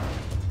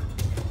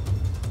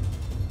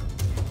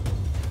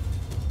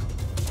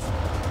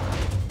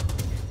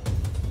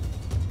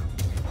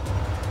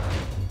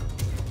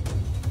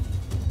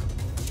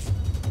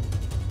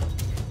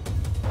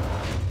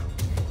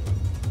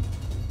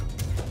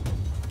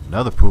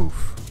 Another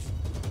poof.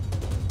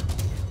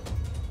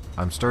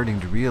 I'm starting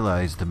to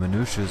realize the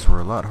minutiae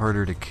were a lot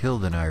harder to kill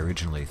than I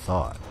originally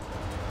thought.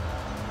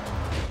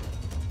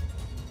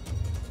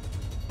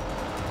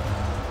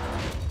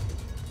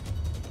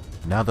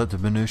 Now that the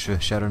minutia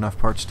shed enough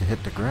parts to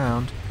hit the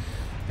ground,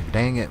 the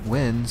Dang It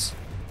wins.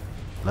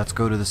 Let's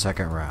go to the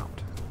second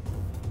round.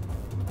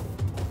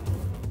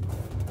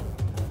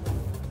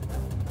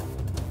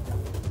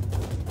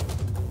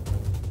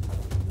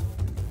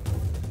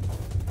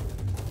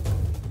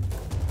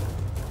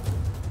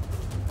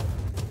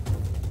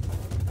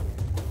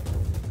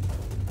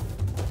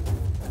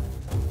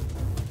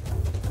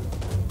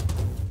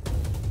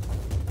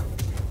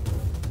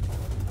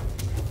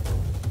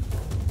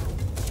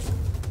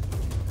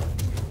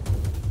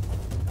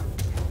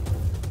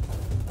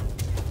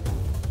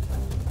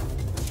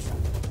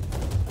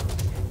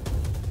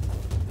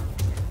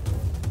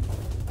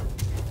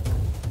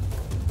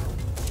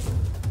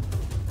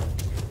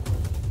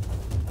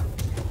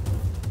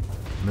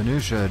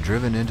 Minutia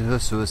driven into a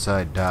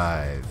suicide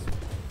dive.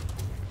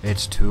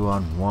 It's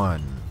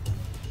 2-on-1.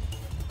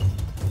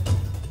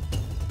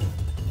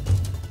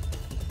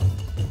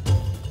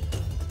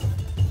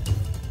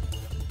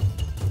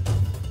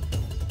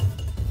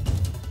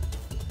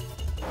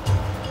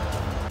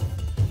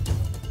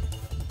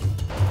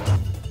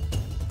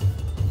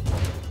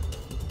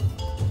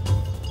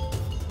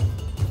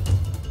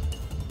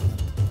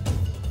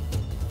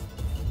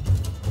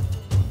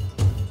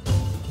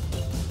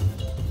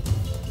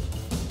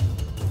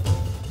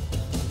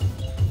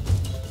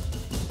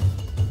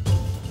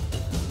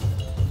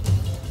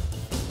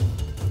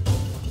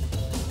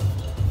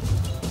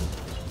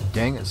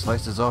 Dang It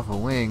slices off a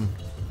wing.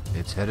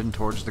 It's heading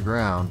towards the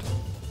ground.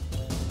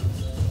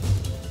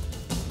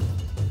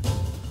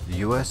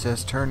 The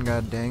USS Turn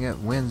God Dang It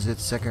wins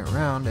its second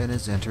round and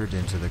is entered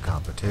into the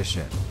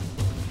competition.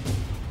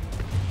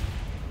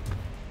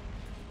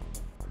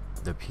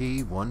 The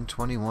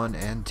P-121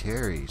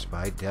 Antares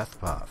by Death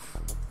Puff.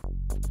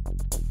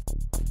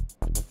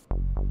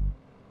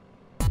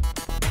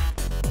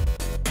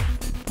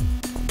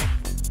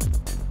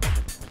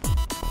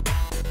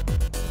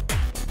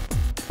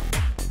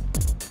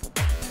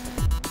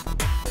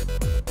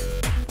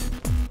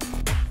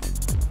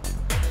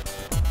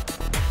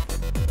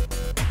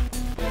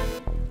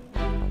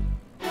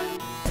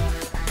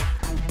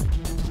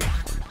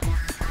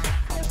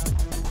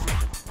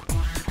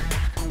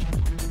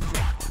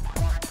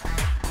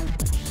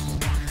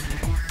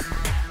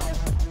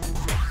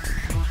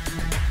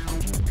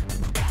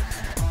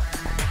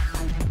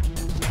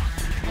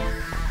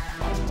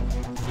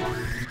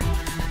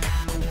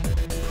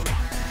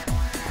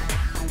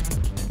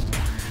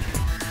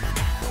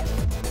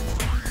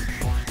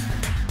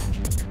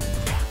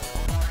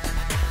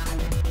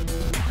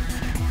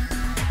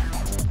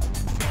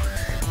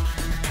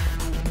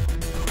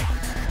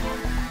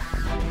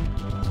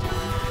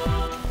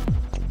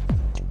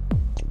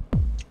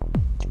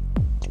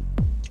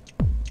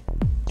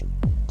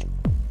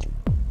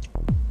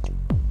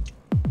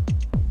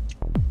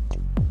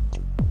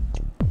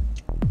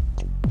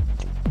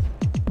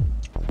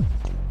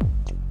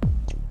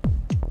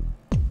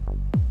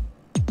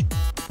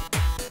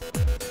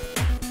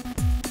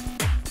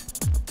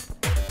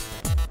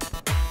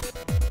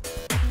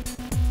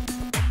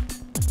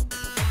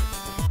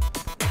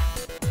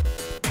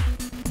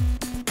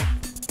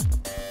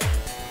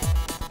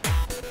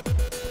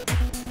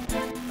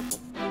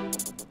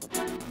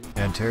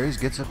 Antares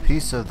gets a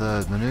piece of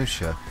the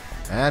minutia,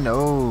 and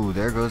oh,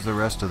 there goes the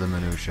rest of the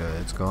minutia.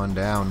 It's going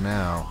down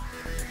now.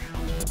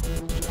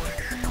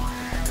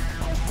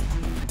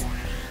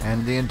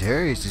 And the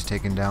Antares is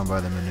taken down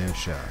by the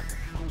minutia.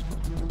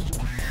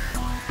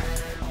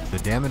 The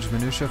damaged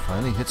minutia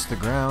finally hits the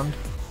ground,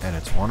 and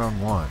it's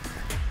 1-on-1.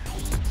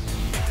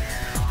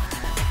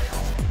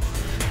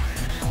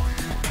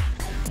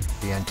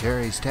 The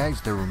Antares tags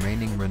the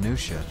remaining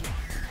minutia.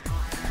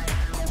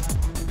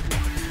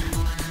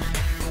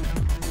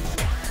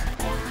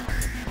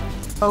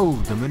 Oh,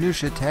 the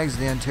minutia tags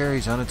the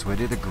Antares on its way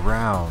to the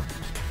ground.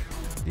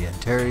 The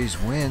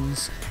Antares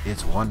wins.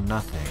 It's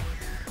 1-0.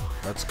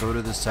 Let's go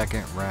to the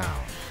second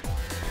round.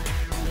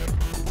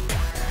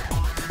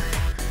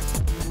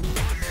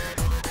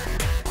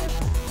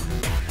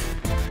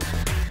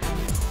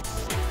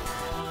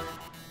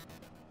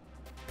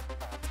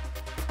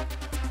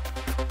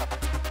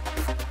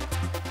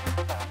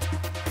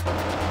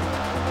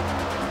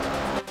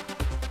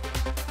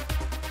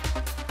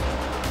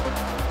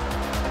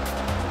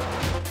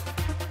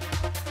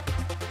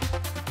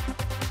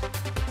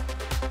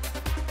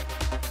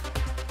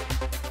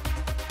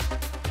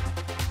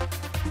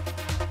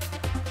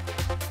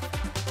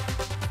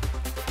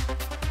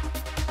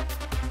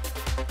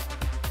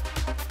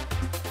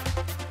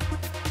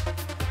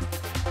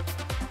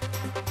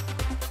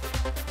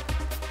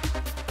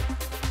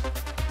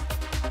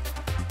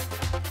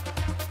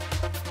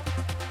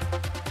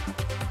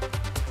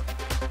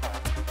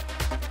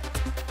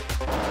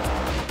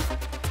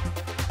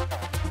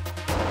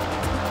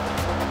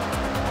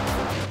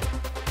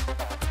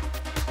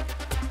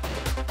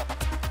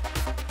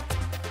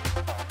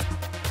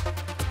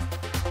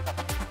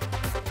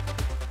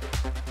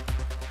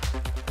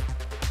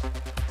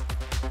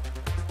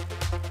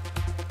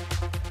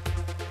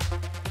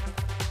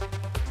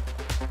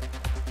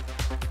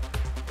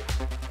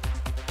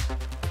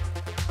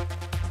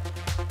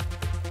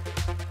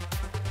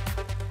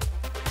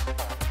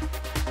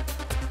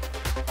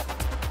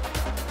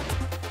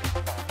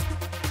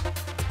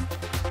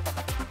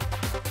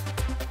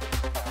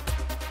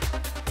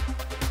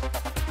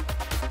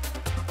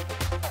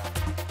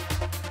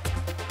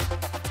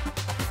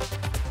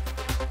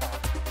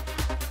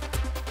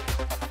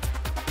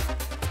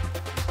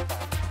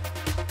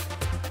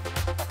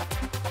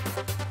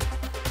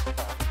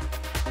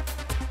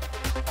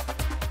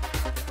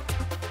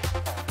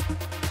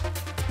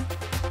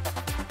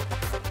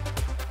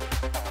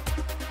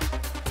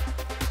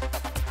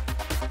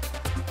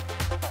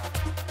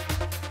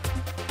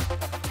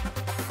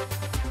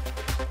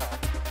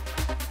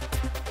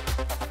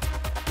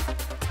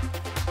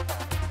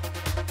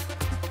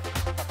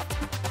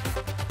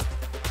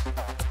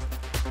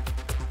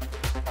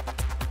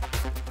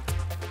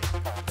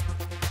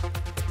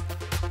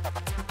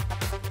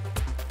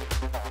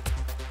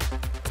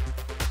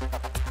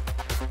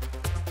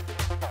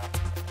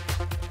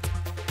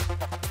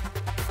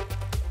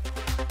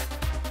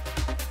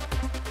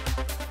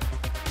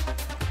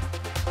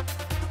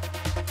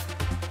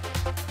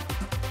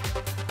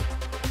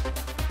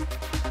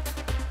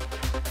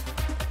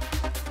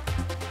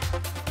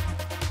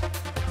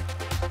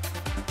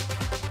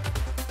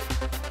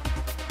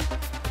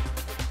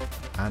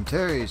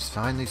 Antares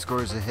finally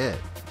scores a hit.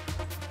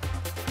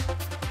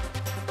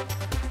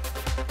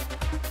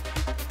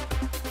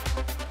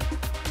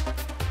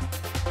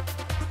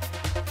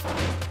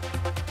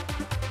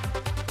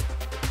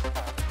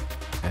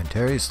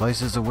 Antares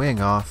slices a wing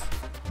off.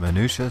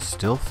 Minutia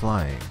still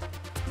flying.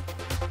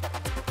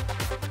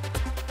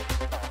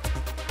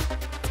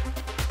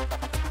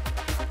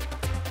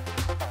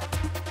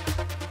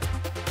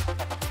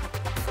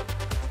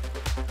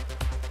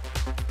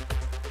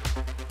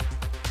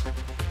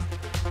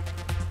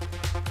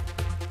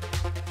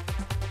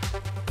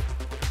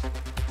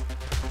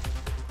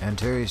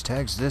 Antares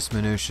tags this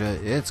Minutia,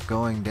 it's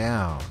going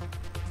down.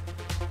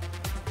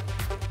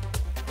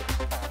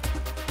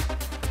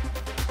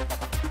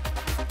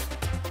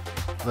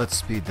 Let's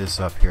speed this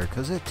up here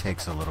because it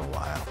takes a little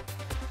while.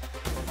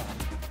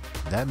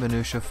 That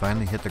Minutia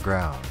finally hit the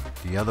ground.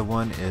 The other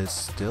one is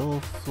still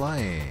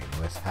flying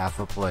with half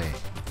a plane.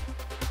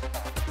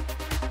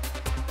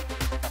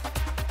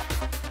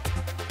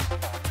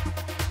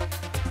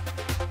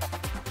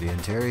 The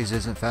Antares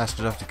isn't fast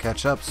enough to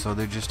catch up, so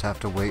they just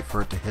have to wait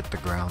for it to hit the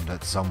ground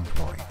at some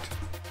point.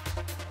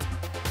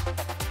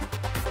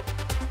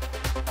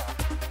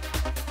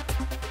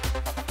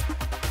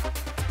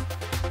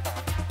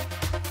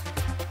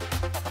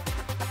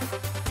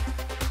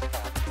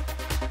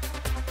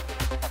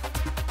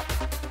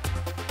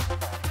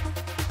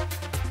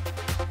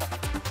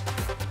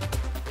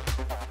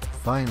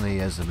 Finally,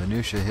 as the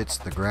Minutia hits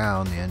the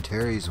ground, the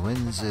Antares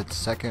wins its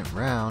second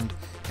round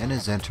and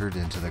is entered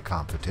into the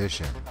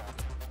competition.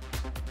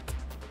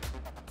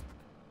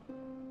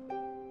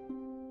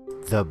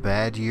 The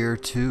Bad Year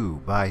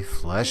 2 by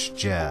Flesh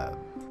Jab.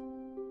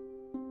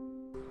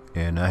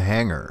 In a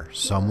hangar,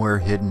 somewhere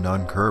hidden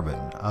on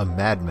Kerbin, a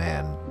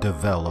madman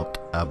developed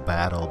a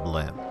battle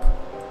blimp.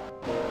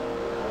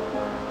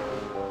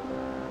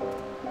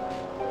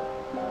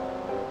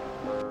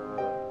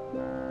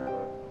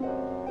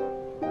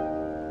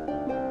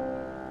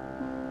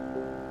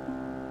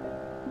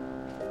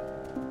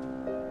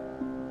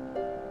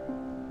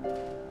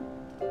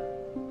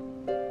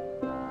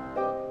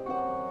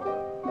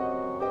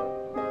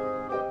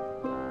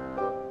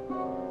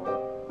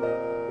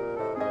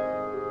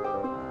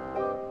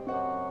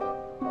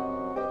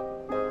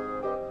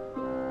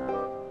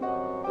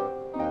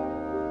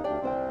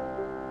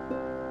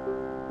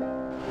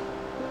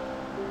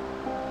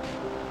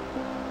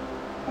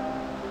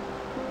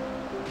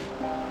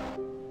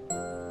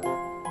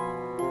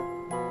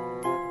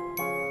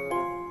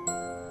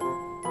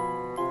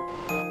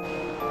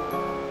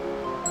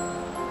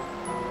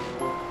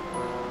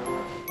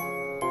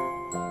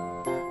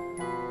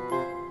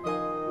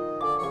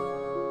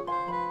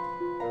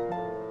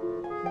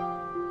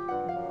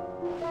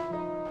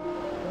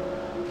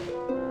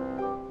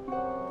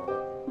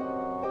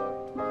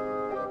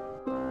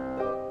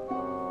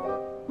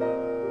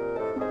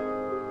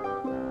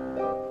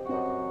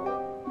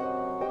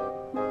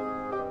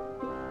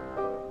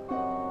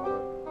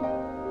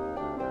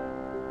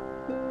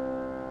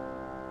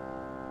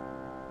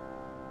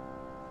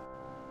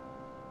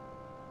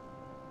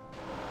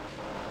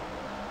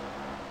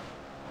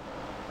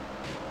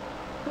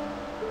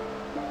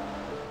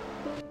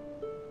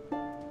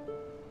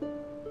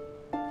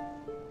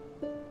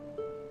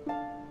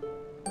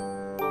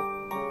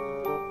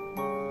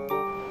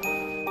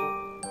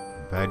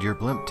 Bad Year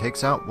Blimp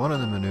takes out one of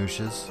the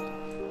Minutias.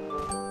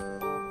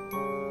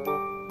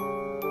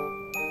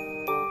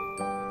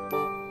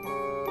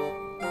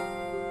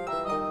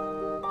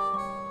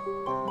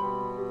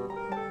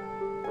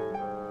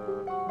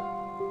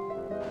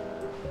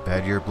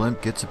 Bad Year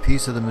Blimp gets a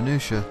piece of the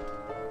Minutia.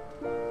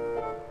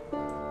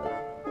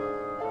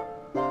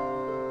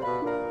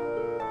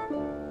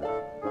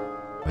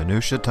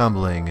 Minutia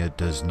tumbling, it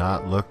does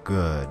not look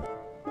good.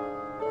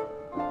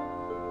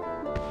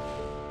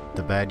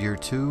 The Bad Year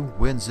 2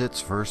 wins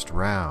its first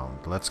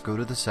round. Let's go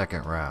to the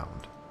second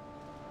round.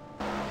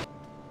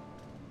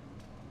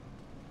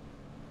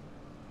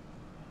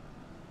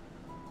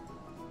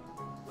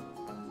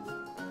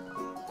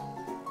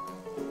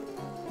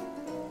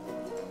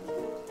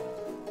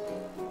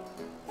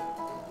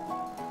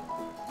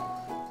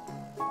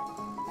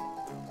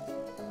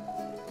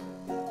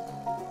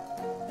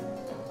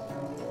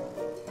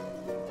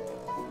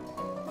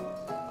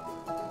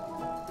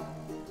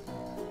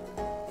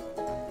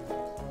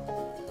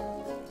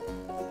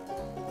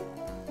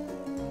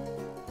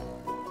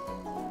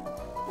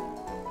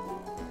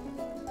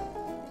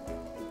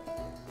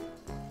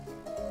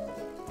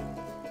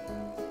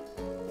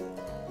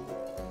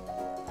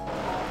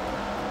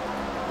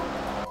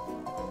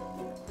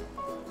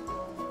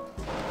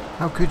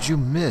 How could you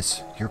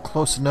miss? You're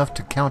close enough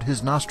to count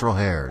his nostril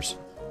hairs.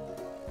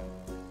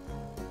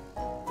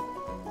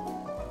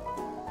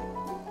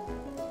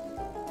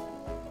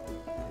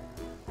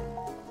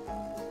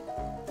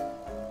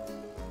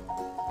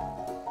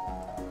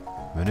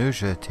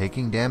 Minutia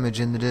taking damage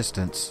in the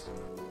distance.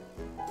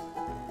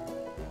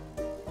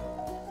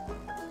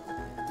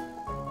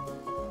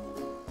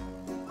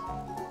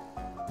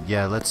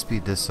 Yeah, let's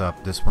speed this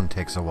up. This one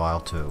takes a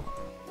while too.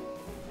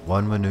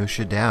 One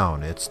minutia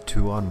down, it's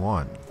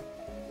 2-on-1.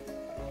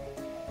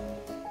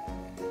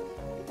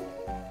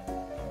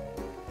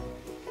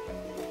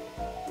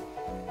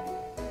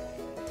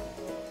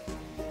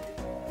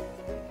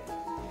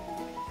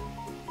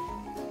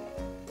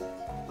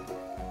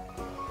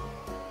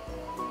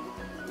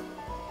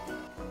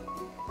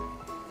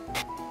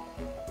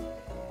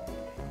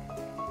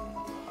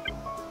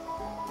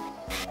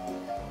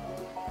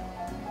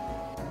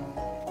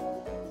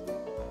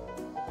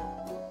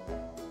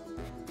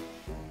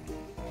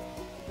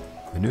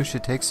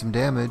 Minutia takes some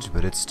damage,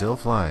 but it's still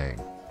flying.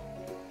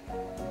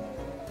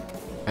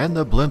 And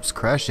the blimps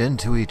crash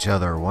into each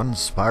other, one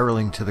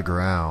spiraling to the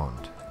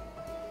ground.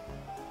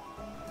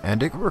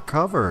 And it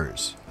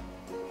recovers.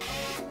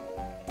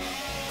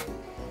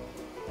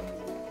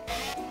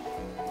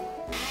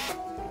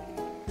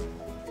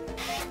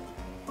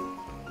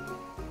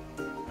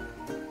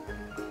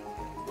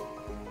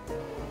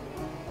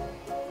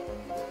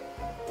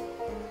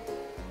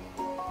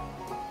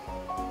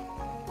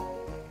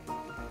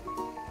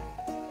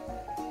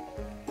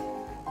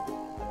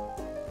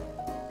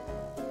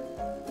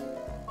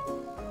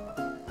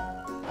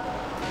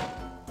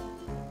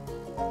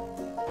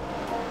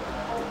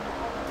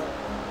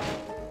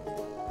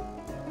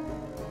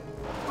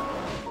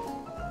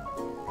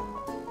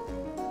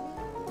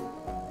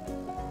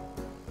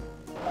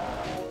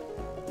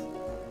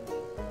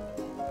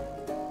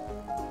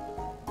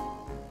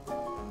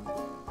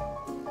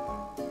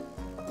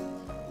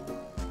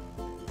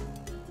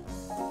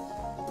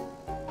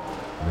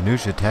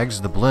 Minutia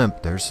tags the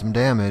blimp, there's some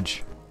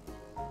damage.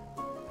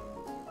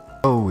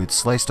 Oh, it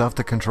sliced off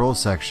the control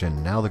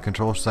section. Now the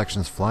control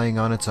section's flying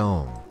on its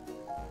own.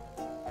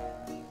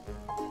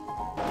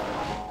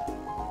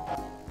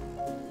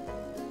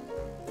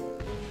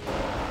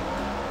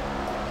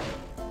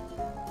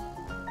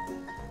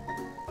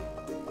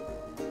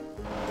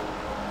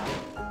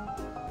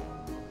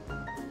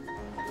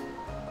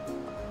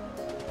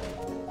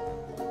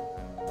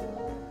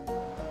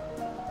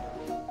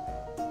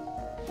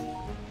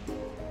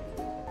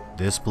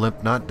 This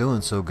blimp not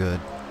doing so good.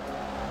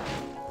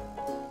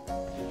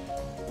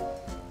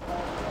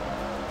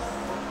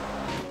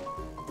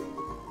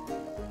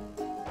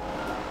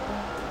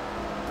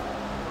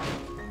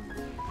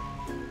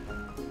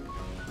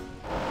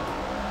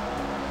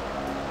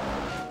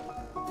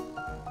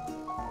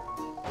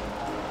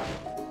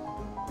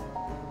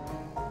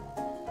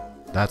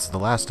 That's the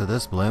last of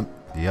this blimp.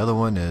 The other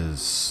one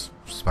is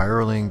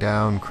spiraling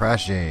down,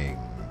 crashing,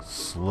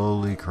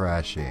 slowly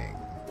crashing.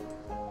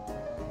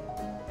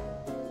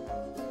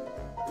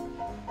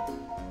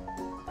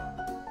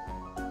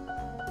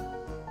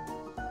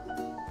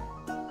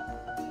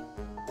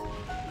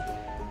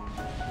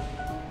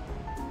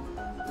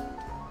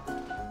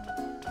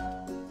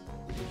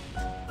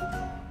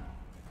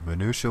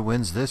 Minutia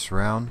wins this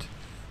round.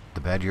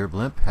 The bad year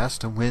blimp has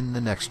to win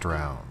the next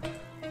round.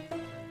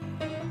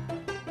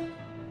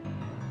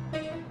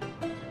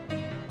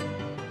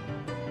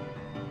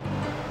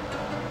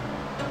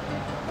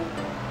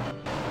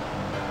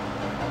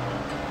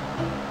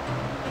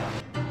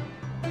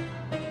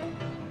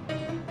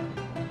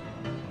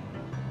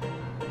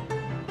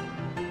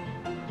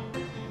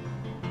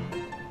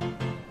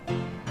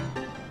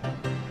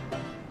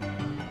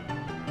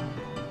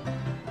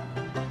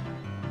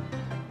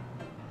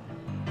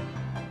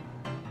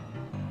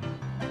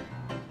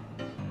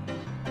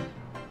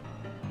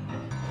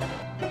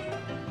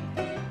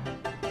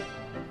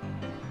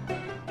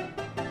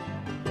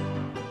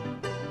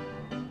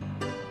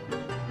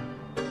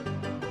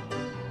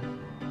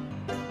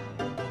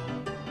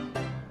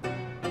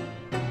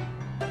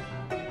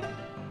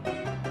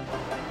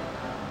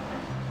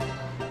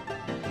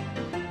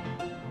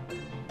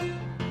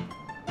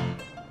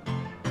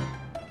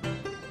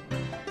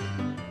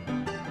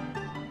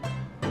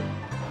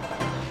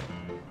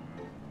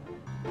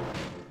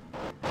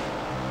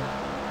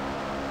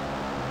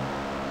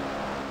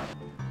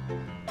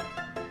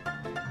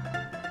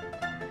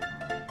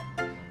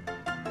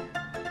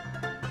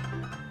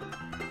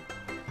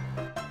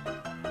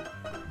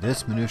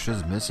 This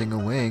Minutia's missing a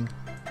wing.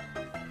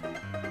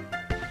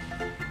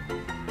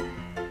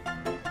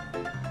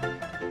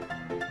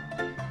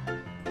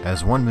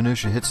 As one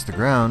Minutia hits the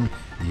ground,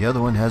 the other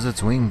one has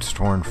its wings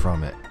torn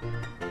from it.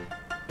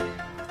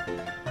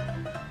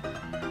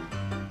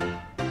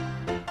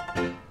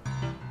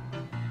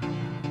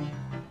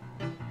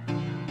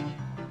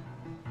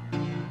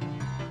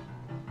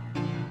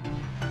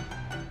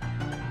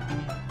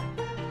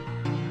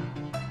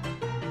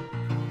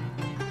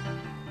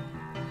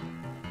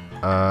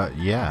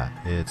 Yeah,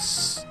 it's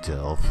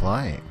still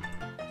flying.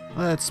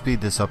 Let's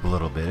speed this up a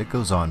little bit. It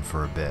goes on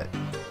for a bit.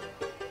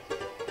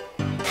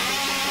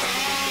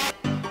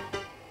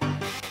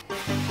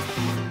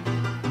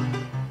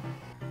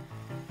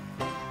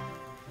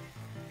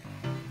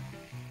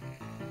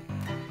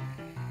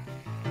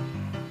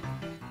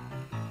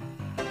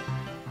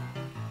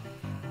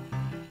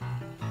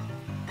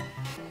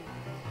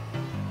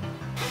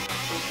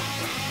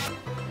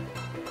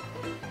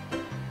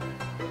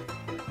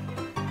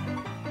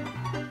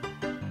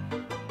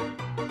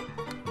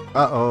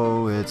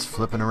 Uh-oh, it's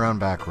flipping around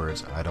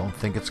backwards. I don't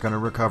think it's going to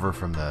recover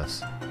from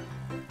this.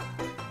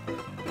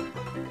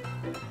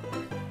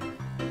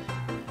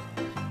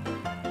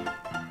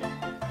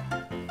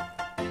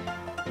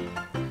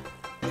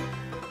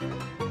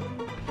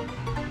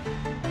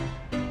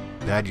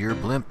 Bad Year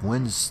Blimp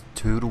wins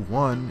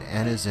 2-1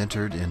 and is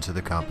entered into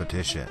the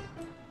competition.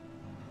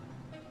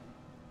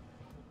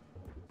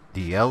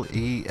 The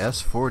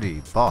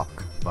LES40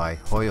 Bach by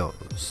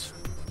Hoyos.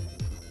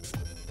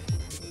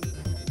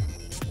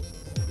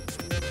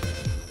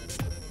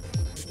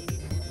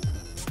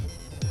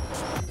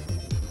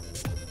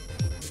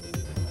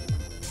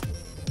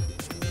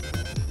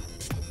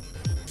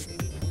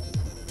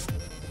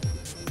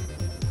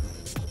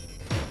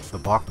 The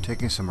Bach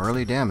taking some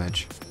early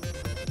damage.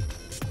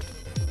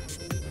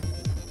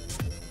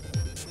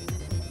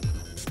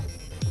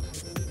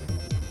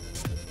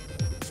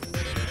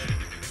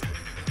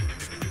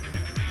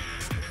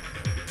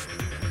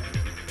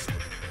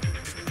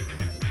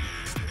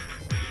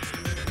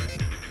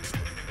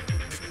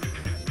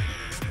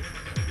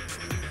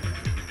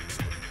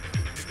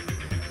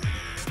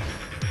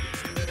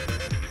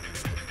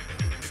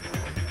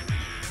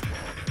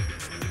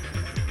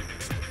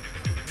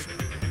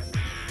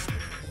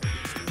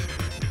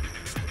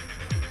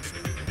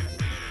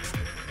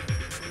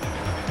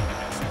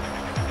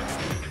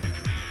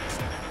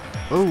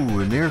 Oh,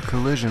 a near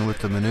collision with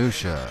the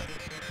Minutia.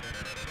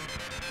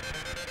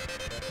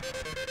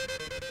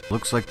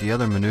 Looks like the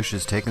other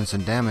Minutia's taken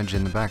some damage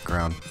in the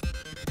background.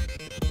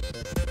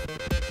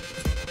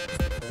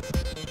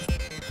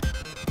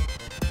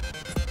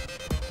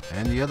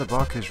 And the other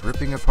Bach is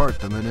ripping apart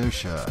the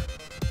Minutia.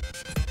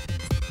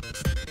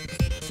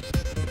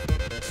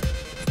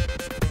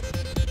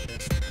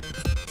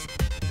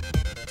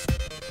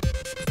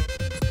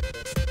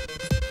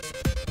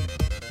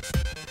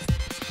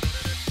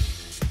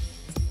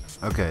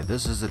 Okay,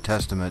 this is a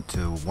testament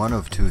to one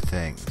of two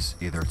things.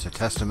 Either it's a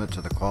testament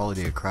to the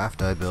quality of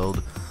craft I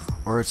build,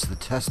 or it's the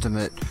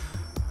testament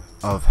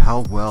of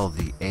how well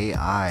the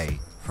AI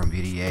from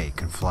VDA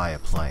can fly a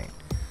plane.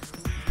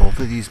 Both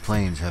of these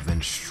planes have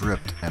been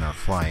stripped and are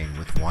flying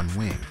with one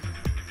wing.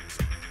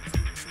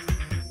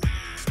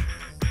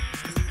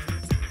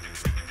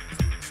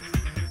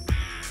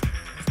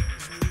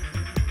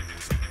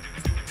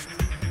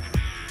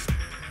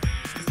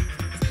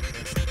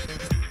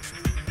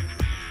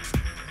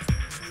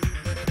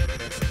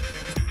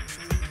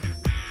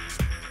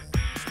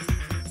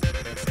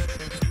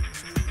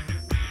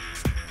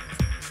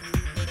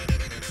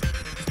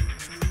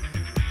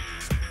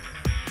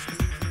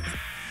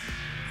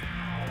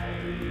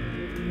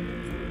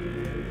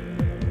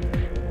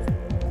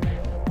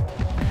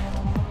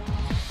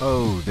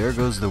 Oh, there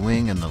goes the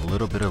wing and the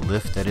little bit of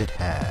lift that it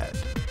had.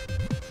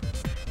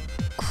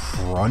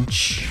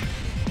 Crunch.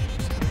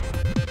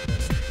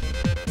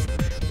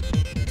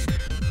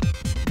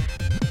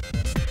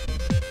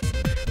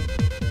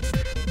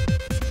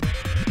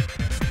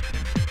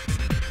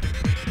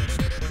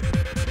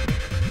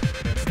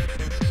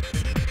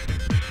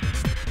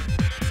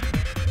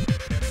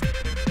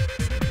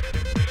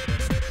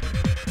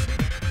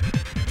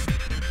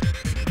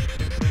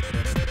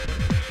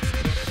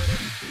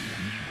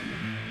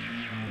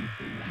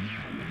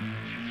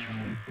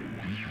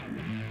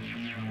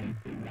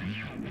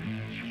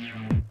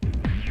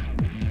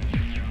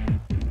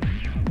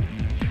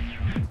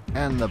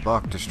 And the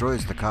Bach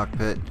destroys the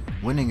cockpit,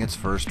 winning its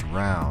first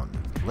round.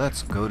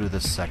 Let's go to the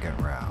second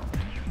round.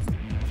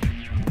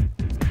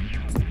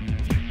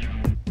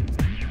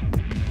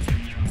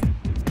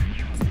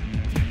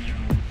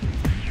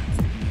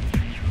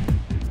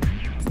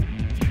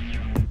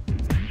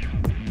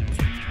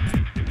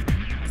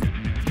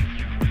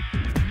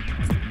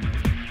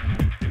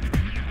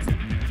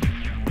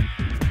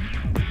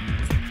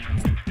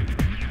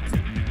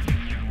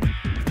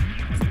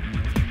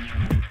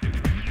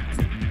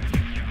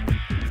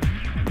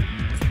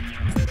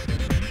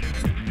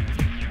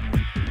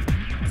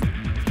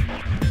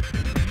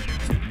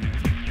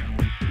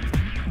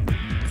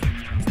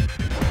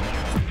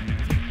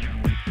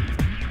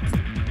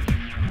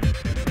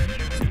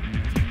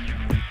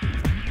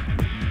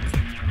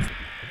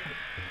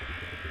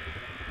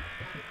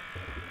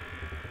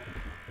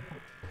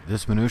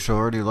 This Minutia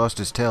already lost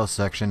his tail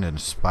section and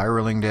is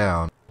spiraling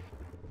down.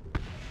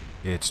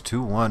 It's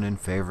 2-1 in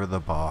favor of the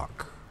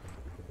Bach.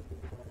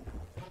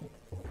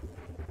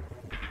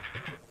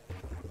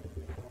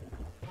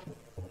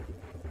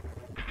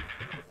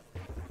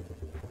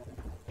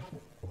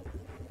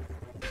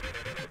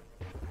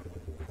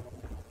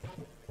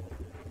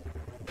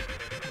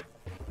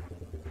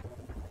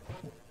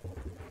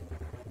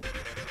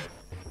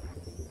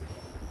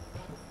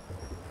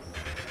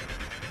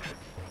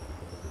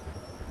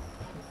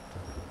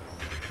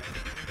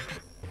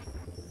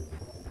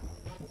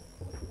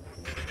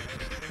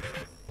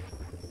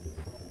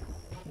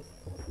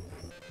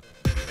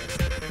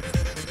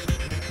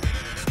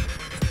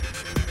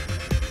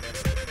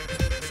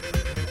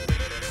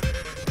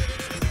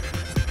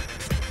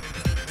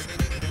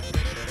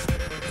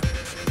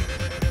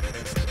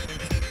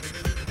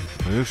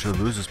 minutia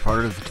loses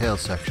part of the tail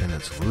section,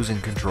 it's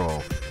losing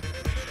control.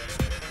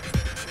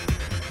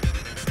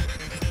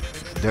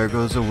 There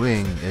goes a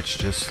wing, it's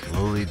just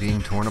slowly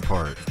being torn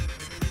apart.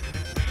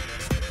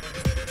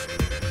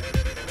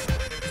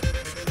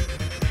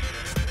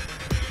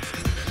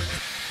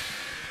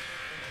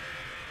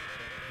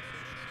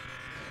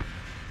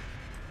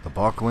 The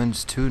balk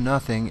wins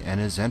 2-0 and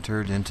is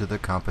entered into the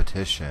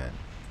competition.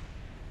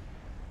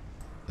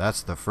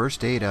 That's the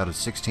first 8 out of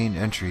 16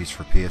 entries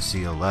for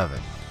PFC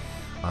 11.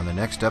 On the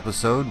next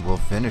episode, we'll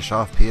finish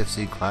off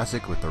PFC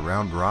Classic with the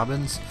round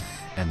robins,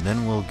 and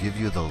then we'll give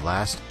you the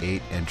last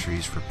 8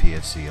 entries for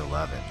PFC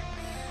 11.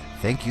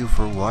 Thank you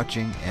for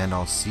watching, and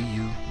I'll see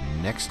you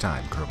next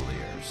time,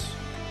 Kerbaleers.